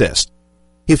to assist.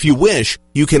 If you wish,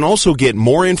 you can also get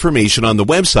more information on the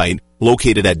website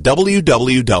located at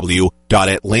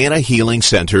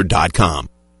www.atlantahealingcenter.com.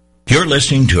 You're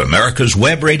listening to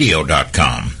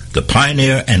americaswebradio.com, the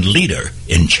pioneer and leader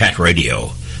in chat radio.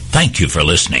 Thank you for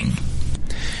listening.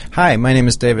 Hi, my name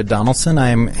is David Donaldson.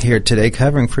 I'm here today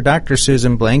covering for Dr.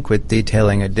 Susan Blank with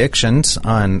Detailing Addictions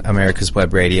on America's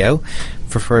Web Radio.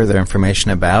 For further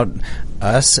information about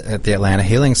us at the Atlanta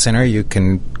Healing Center, you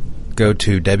can go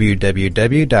to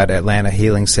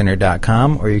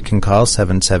www.atlantahealingcenter.com or you can call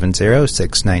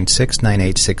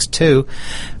 770-696-9862.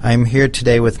 I'm here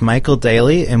today with Michael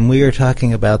Daly, and we are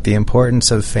talking about the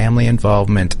importance of family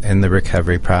involvement in the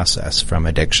recovery process from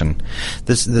addiction.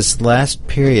 This last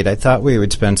period, I thought we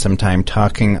would spend some time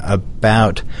talking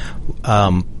about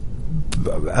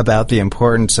the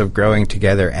importance of growing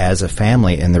together as a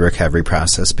family in the recovery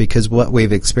process, because what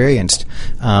we've experienced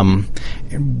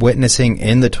witnessing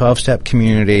in the 12-step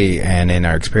community and in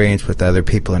our experience with other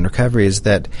people in recovery is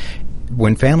that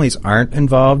when families aren't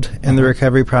involved in the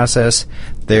recovery process,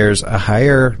 there's a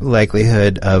higher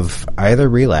likelihood of either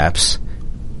relapse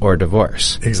or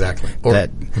divorce. Exactly.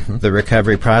 The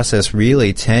recovery process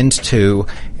really tends to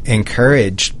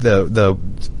encourage the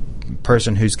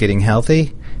person who's getting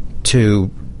healthy to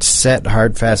set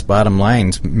hard, fast bottom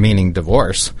lines, meaning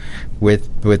divorce,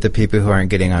 with the people who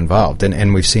aren't getting involved.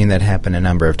 And we've seen that happen a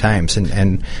number of times.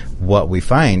 And what we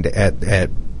find at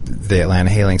the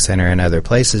Atlanta Healing Center and other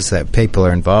places that people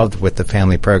are involved with the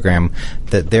family program,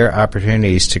 that their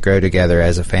opportunities to grow together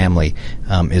as a family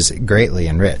is greatly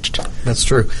enriched. That's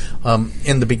true.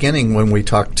 In the beginning, when we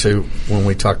talk to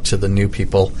the new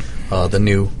people, the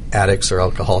new addicts or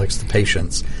alcoholics, the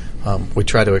patients, we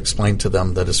try to explain to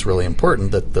them that it's really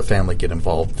important that the family get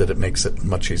involved, that it makes it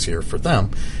much easier for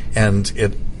them, and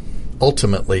it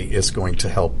ultimately is going to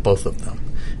help both of them.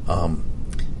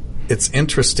 It's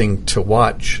interesting to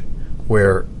watch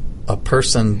where a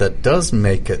person that does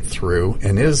make it through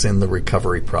and is in the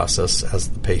recovery process as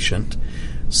the patient,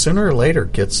 sooner or later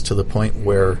gets to the point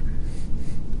where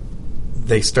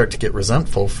they start to get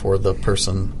resentful for the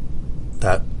person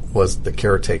that was the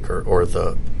caretaker or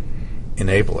the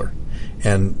enabler.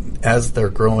 And as they're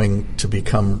growing to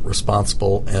become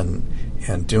responsible and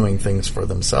doing things for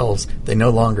themselves, they no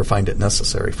longer find it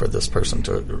necessary for this person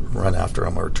to run after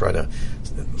them or try to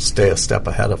stay a step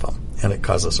ahead of them, and it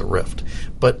causes a rift.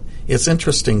 But it's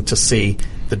interesting to see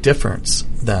the difference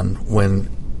then when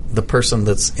the person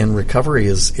that's in recovery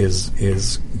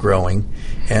is growing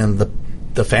and the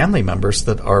the family members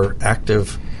that are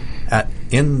active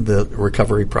in the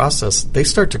recovery process, they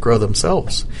start to grow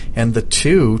themselves. And the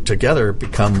two together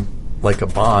become like a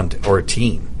bond or a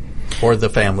team, or the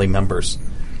family members.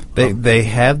 They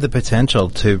have the potential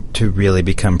to really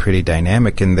become pretty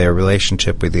dynamic in their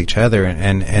relationship with each other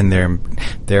and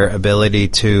their ability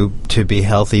to be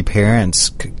healthy parents,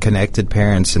 connected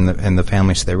parents in the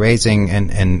families they're raising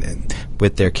and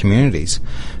with their communities.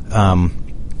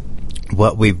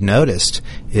 What we've noticed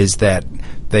is that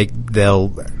they'll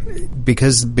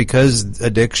because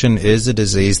addiction is a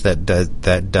disease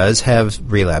that does have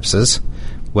relapses,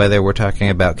 whether we're talking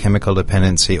about chemical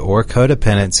dependency or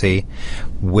codependency.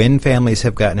 When families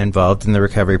have gotten involved in the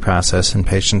recovery process and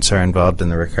patients are involved in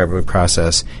the recovery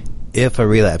process, if a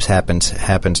relapse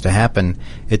happens to happen,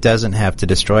 it doesn't have to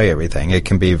destroy everything. It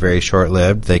can be very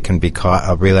short-lived. They can be caught.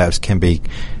 A relapse can be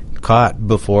caught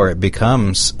before it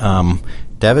becomes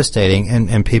devastating,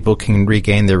 and people can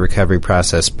regain their recovery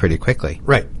process pretty quickly.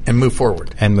 Right, and move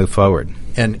forward. And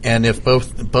if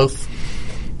both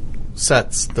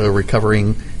sets, the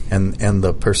recovering and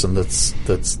the person that's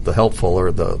the helpful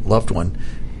or the loved one,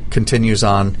 continues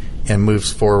on and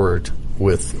moves forward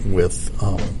with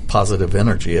positive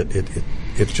energy,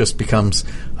 it just becomes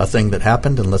a thing that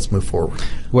happened, and let's move forward.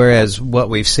 Whereas what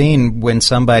we've seen when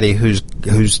somebody who's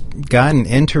gotten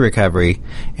into recovery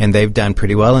and they've done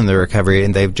pretty well in the recovery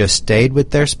and they've just stayed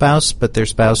with their spouse, but their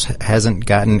spouse hasn't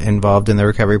gotten involved in the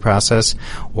recovery process,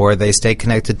 or they stay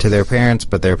connected to their parents,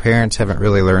 but their parents haven't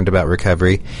really learned about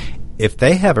recovery. If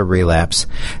they have a relapse,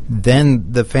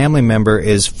 then the family member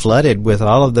is flooded with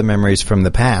all of the memories from the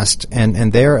past,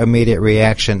 and their immediate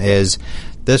reaction is,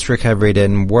 this recovery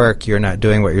didn't work, you're not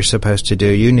doing what you're supposed to do,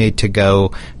 you need to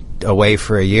go away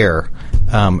for a year.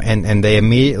 And they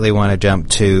immediately want to jump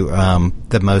to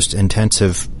the most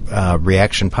intensive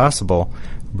reaction possible,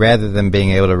 rather than being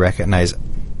able to recognize,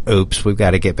 oops, we've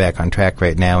got to get back on track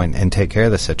right now and take care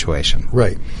of the situation.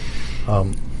 Right.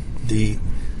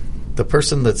 The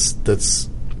person that's the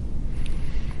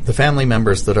family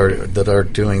members that are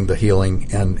doing the healing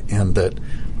and that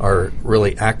are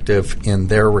really active in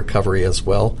their recovery as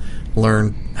well,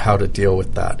 learn how to deal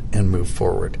with that and move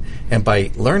forward. And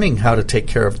by learning how to take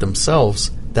care of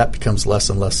themselves, that becomes less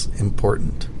and less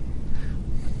important.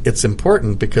 It's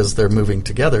important because they're moving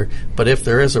together, but if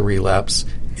there is a relapse,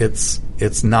 it's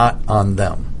not on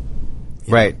them.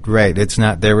 Right. It's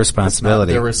not their responsibility. It's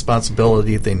not their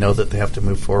responsibility. They know that they have to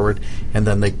move forward, and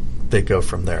then they go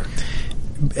from there.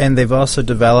 And they've also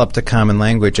developed a common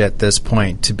language at this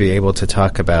point to be able to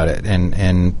talk about it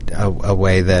in a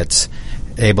way that's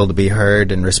able to be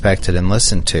heard and respected and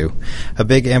listened to. A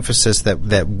big emphasis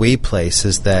that we place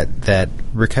is that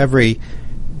recovery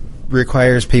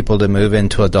requires people to move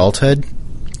into adulthood.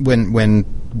 When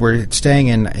we're staying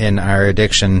in our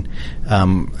addiction,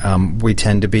 we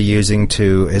tend to be using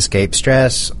to escape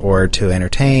stress or to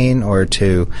entertain or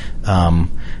to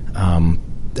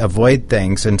avoid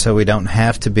things, and so we don't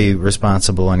have to be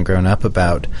responsible and grown up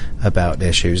about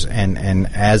issues. And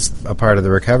as a part of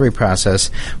the recovery process,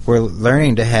 we're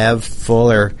learning to have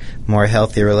fuller, more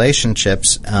healthy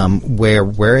relationships where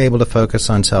we're able to focus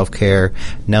on self-care,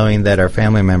 knowing that our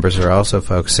family members are also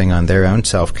focusing on their own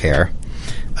self-care.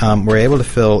 We're able to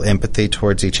feel empathy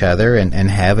towards each other and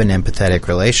have an empathetic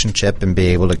relationship and be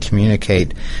able to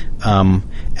communicate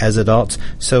as adults.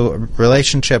 So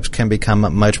relationships can become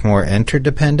much more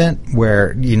interdependent,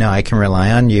 where, I can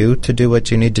rely on you to do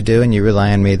what you need to do and you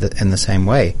rely on me in the same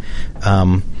way.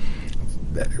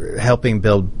 Helping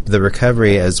build the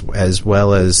recovery as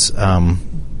well as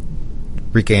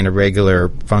regain a regular,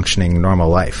 functioning, normal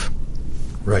life.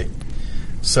 Right.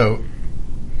 So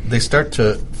they start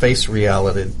to face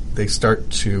reality. They start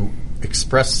to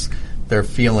express their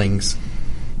feelings.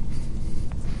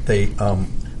 They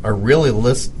are really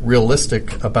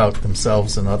realistic about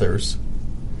themselves and others.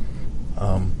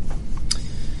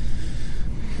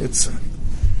 It's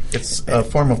a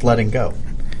form of letting go.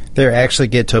 They actually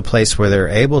get to a place where they're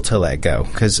able to let go,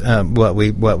 because what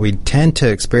we tend to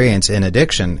experience in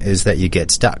addiction is that you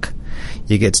get stuck.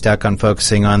 You get stuck on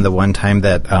focusing on the one time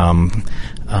that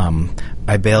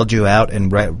I bailed you out,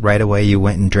 and right away you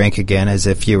went and drank again, as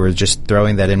if you were just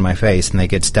throwing that in my face, and they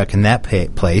get stuck in that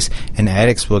place. And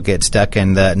addicts will get stuck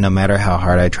in the, no matter how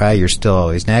hard I try, you're still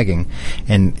always nagging.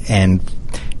 And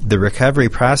the recovery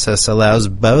process allows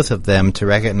both of them to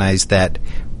recognize that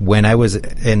when I was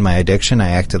in my addiction, I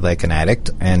acted like an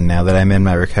addict, and now that I'm in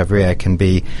my recovery, I can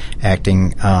be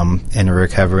acting in a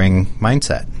recovering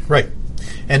mindset. Right.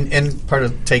 And part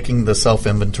of taking the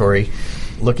self-inventory,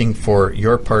 looking for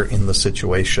your part in the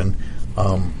situation,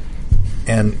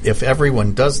 and if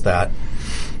everyone does that,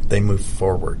 they move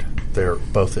forward. they're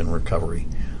both in recovery.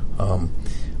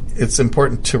 It's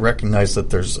important to recognize that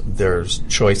there's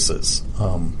choices,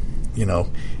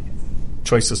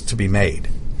 choices to be made,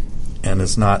 and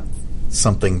it's not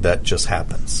something that just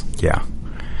happens. Yeah.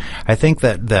 I think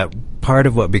that part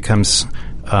of what becomes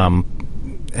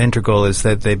integral is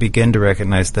that they begin to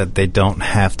recognize that they don't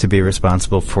have to be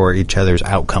responsible for each other's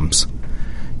outcomes.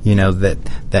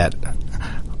 That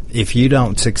if you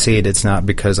don't succeed, it's not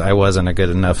because I wasn't a good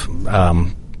enough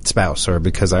spouse or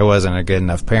because I wasn't a good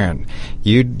enough parent.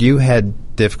 You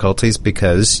had difficulties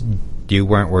because you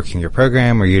weren't working your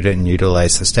program, or you didn't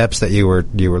utilize the steps that you were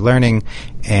learning,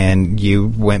 and you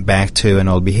went back to an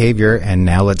old behavior, and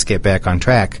now let's get back on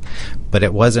track. But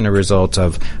it wasn't a result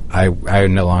of I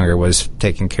no longer was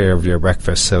taking care of your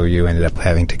breakfast, so you ended up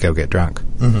having to go get drunk.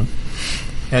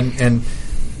 Mm-hmm. And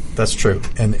that's true.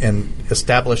 And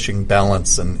establishing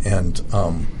balance and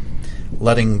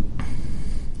letting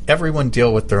everyone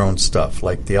deal with their own stuff.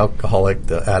 Like the alcoholic,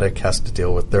 the addict has to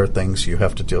deal with their things. You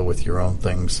have to deal with your own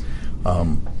things.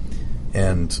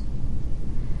 And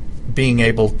being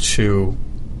able to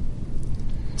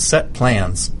set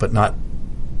plans but not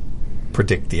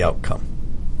predict the outcome.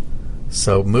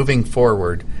 So moving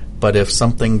forward, but if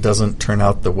something doesn't turn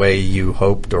out the way you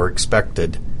hoped or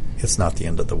expected, it's not the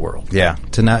end of the world. Yeah,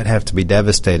 to not have to be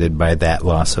devastated by that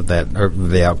loss of that, or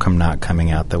the outcome not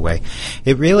coming out the way.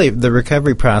 It really, the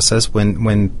recovery process,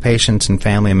 when patients and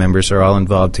family members are all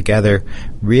involved together,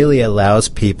 really allows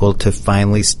people to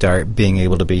finally start being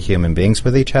able to be human beings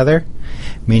with each other,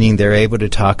 meaning they're able to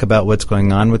talk about what's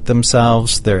going on with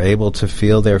themselves, they're able to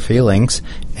feel their feelings,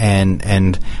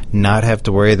 and not have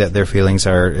to worry that their feelings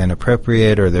are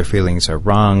inappropriate or their feelings are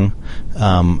wrong,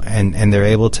 and they're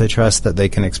able to trust that they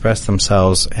can express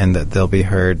themselves and that they'll be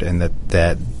heard and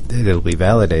that it'll be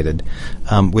validated,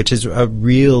 which is a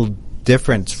real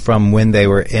difference from when they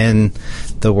were in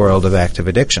the world of active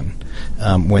addiction.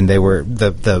 When they were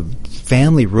the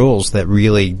family rules that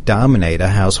really dominate a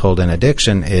household in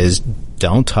addiction is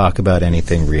don't talk about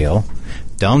anything real,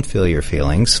 don't feel your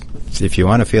feelings. If you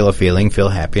want to feel a feeling, feel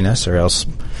happiness, or else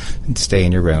stay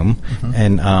in your room. Mm-hmm.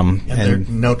 And there's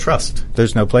no trust.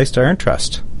 There's no place to earn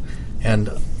trust. And,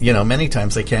 many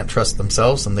times they can't trust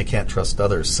themselves and they can't trust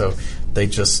others, so they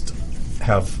just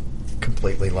have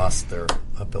completely lost their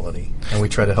ability. And we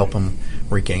try to help them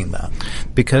regain that.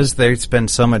 Because they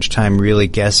spend so much time really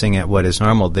guessing at what is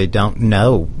normal, they don't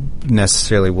know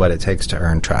necessarily what it takes to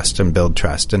earn trust and build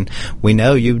trust. And we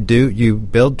know you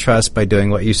build trust by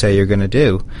doing what you say you're going to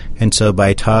do. And so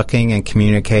by talking and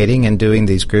communicating and doing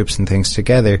these groups and things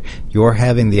together, you're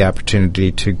having the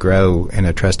opportunity to grow in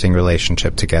a trusting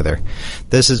relationship together.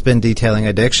 This has been Detailing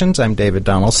Addictions. I'm David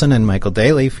Donaldson, and Michael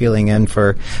Daly filling in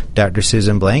for Dr.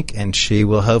 Susan Blank, and she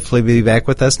will hopefully be back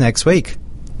with us next week.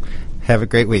 Have a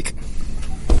great week.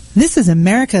 This is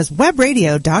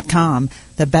AmericasWebRadio.com,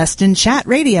 the best in chat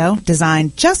radio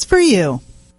designed just for you.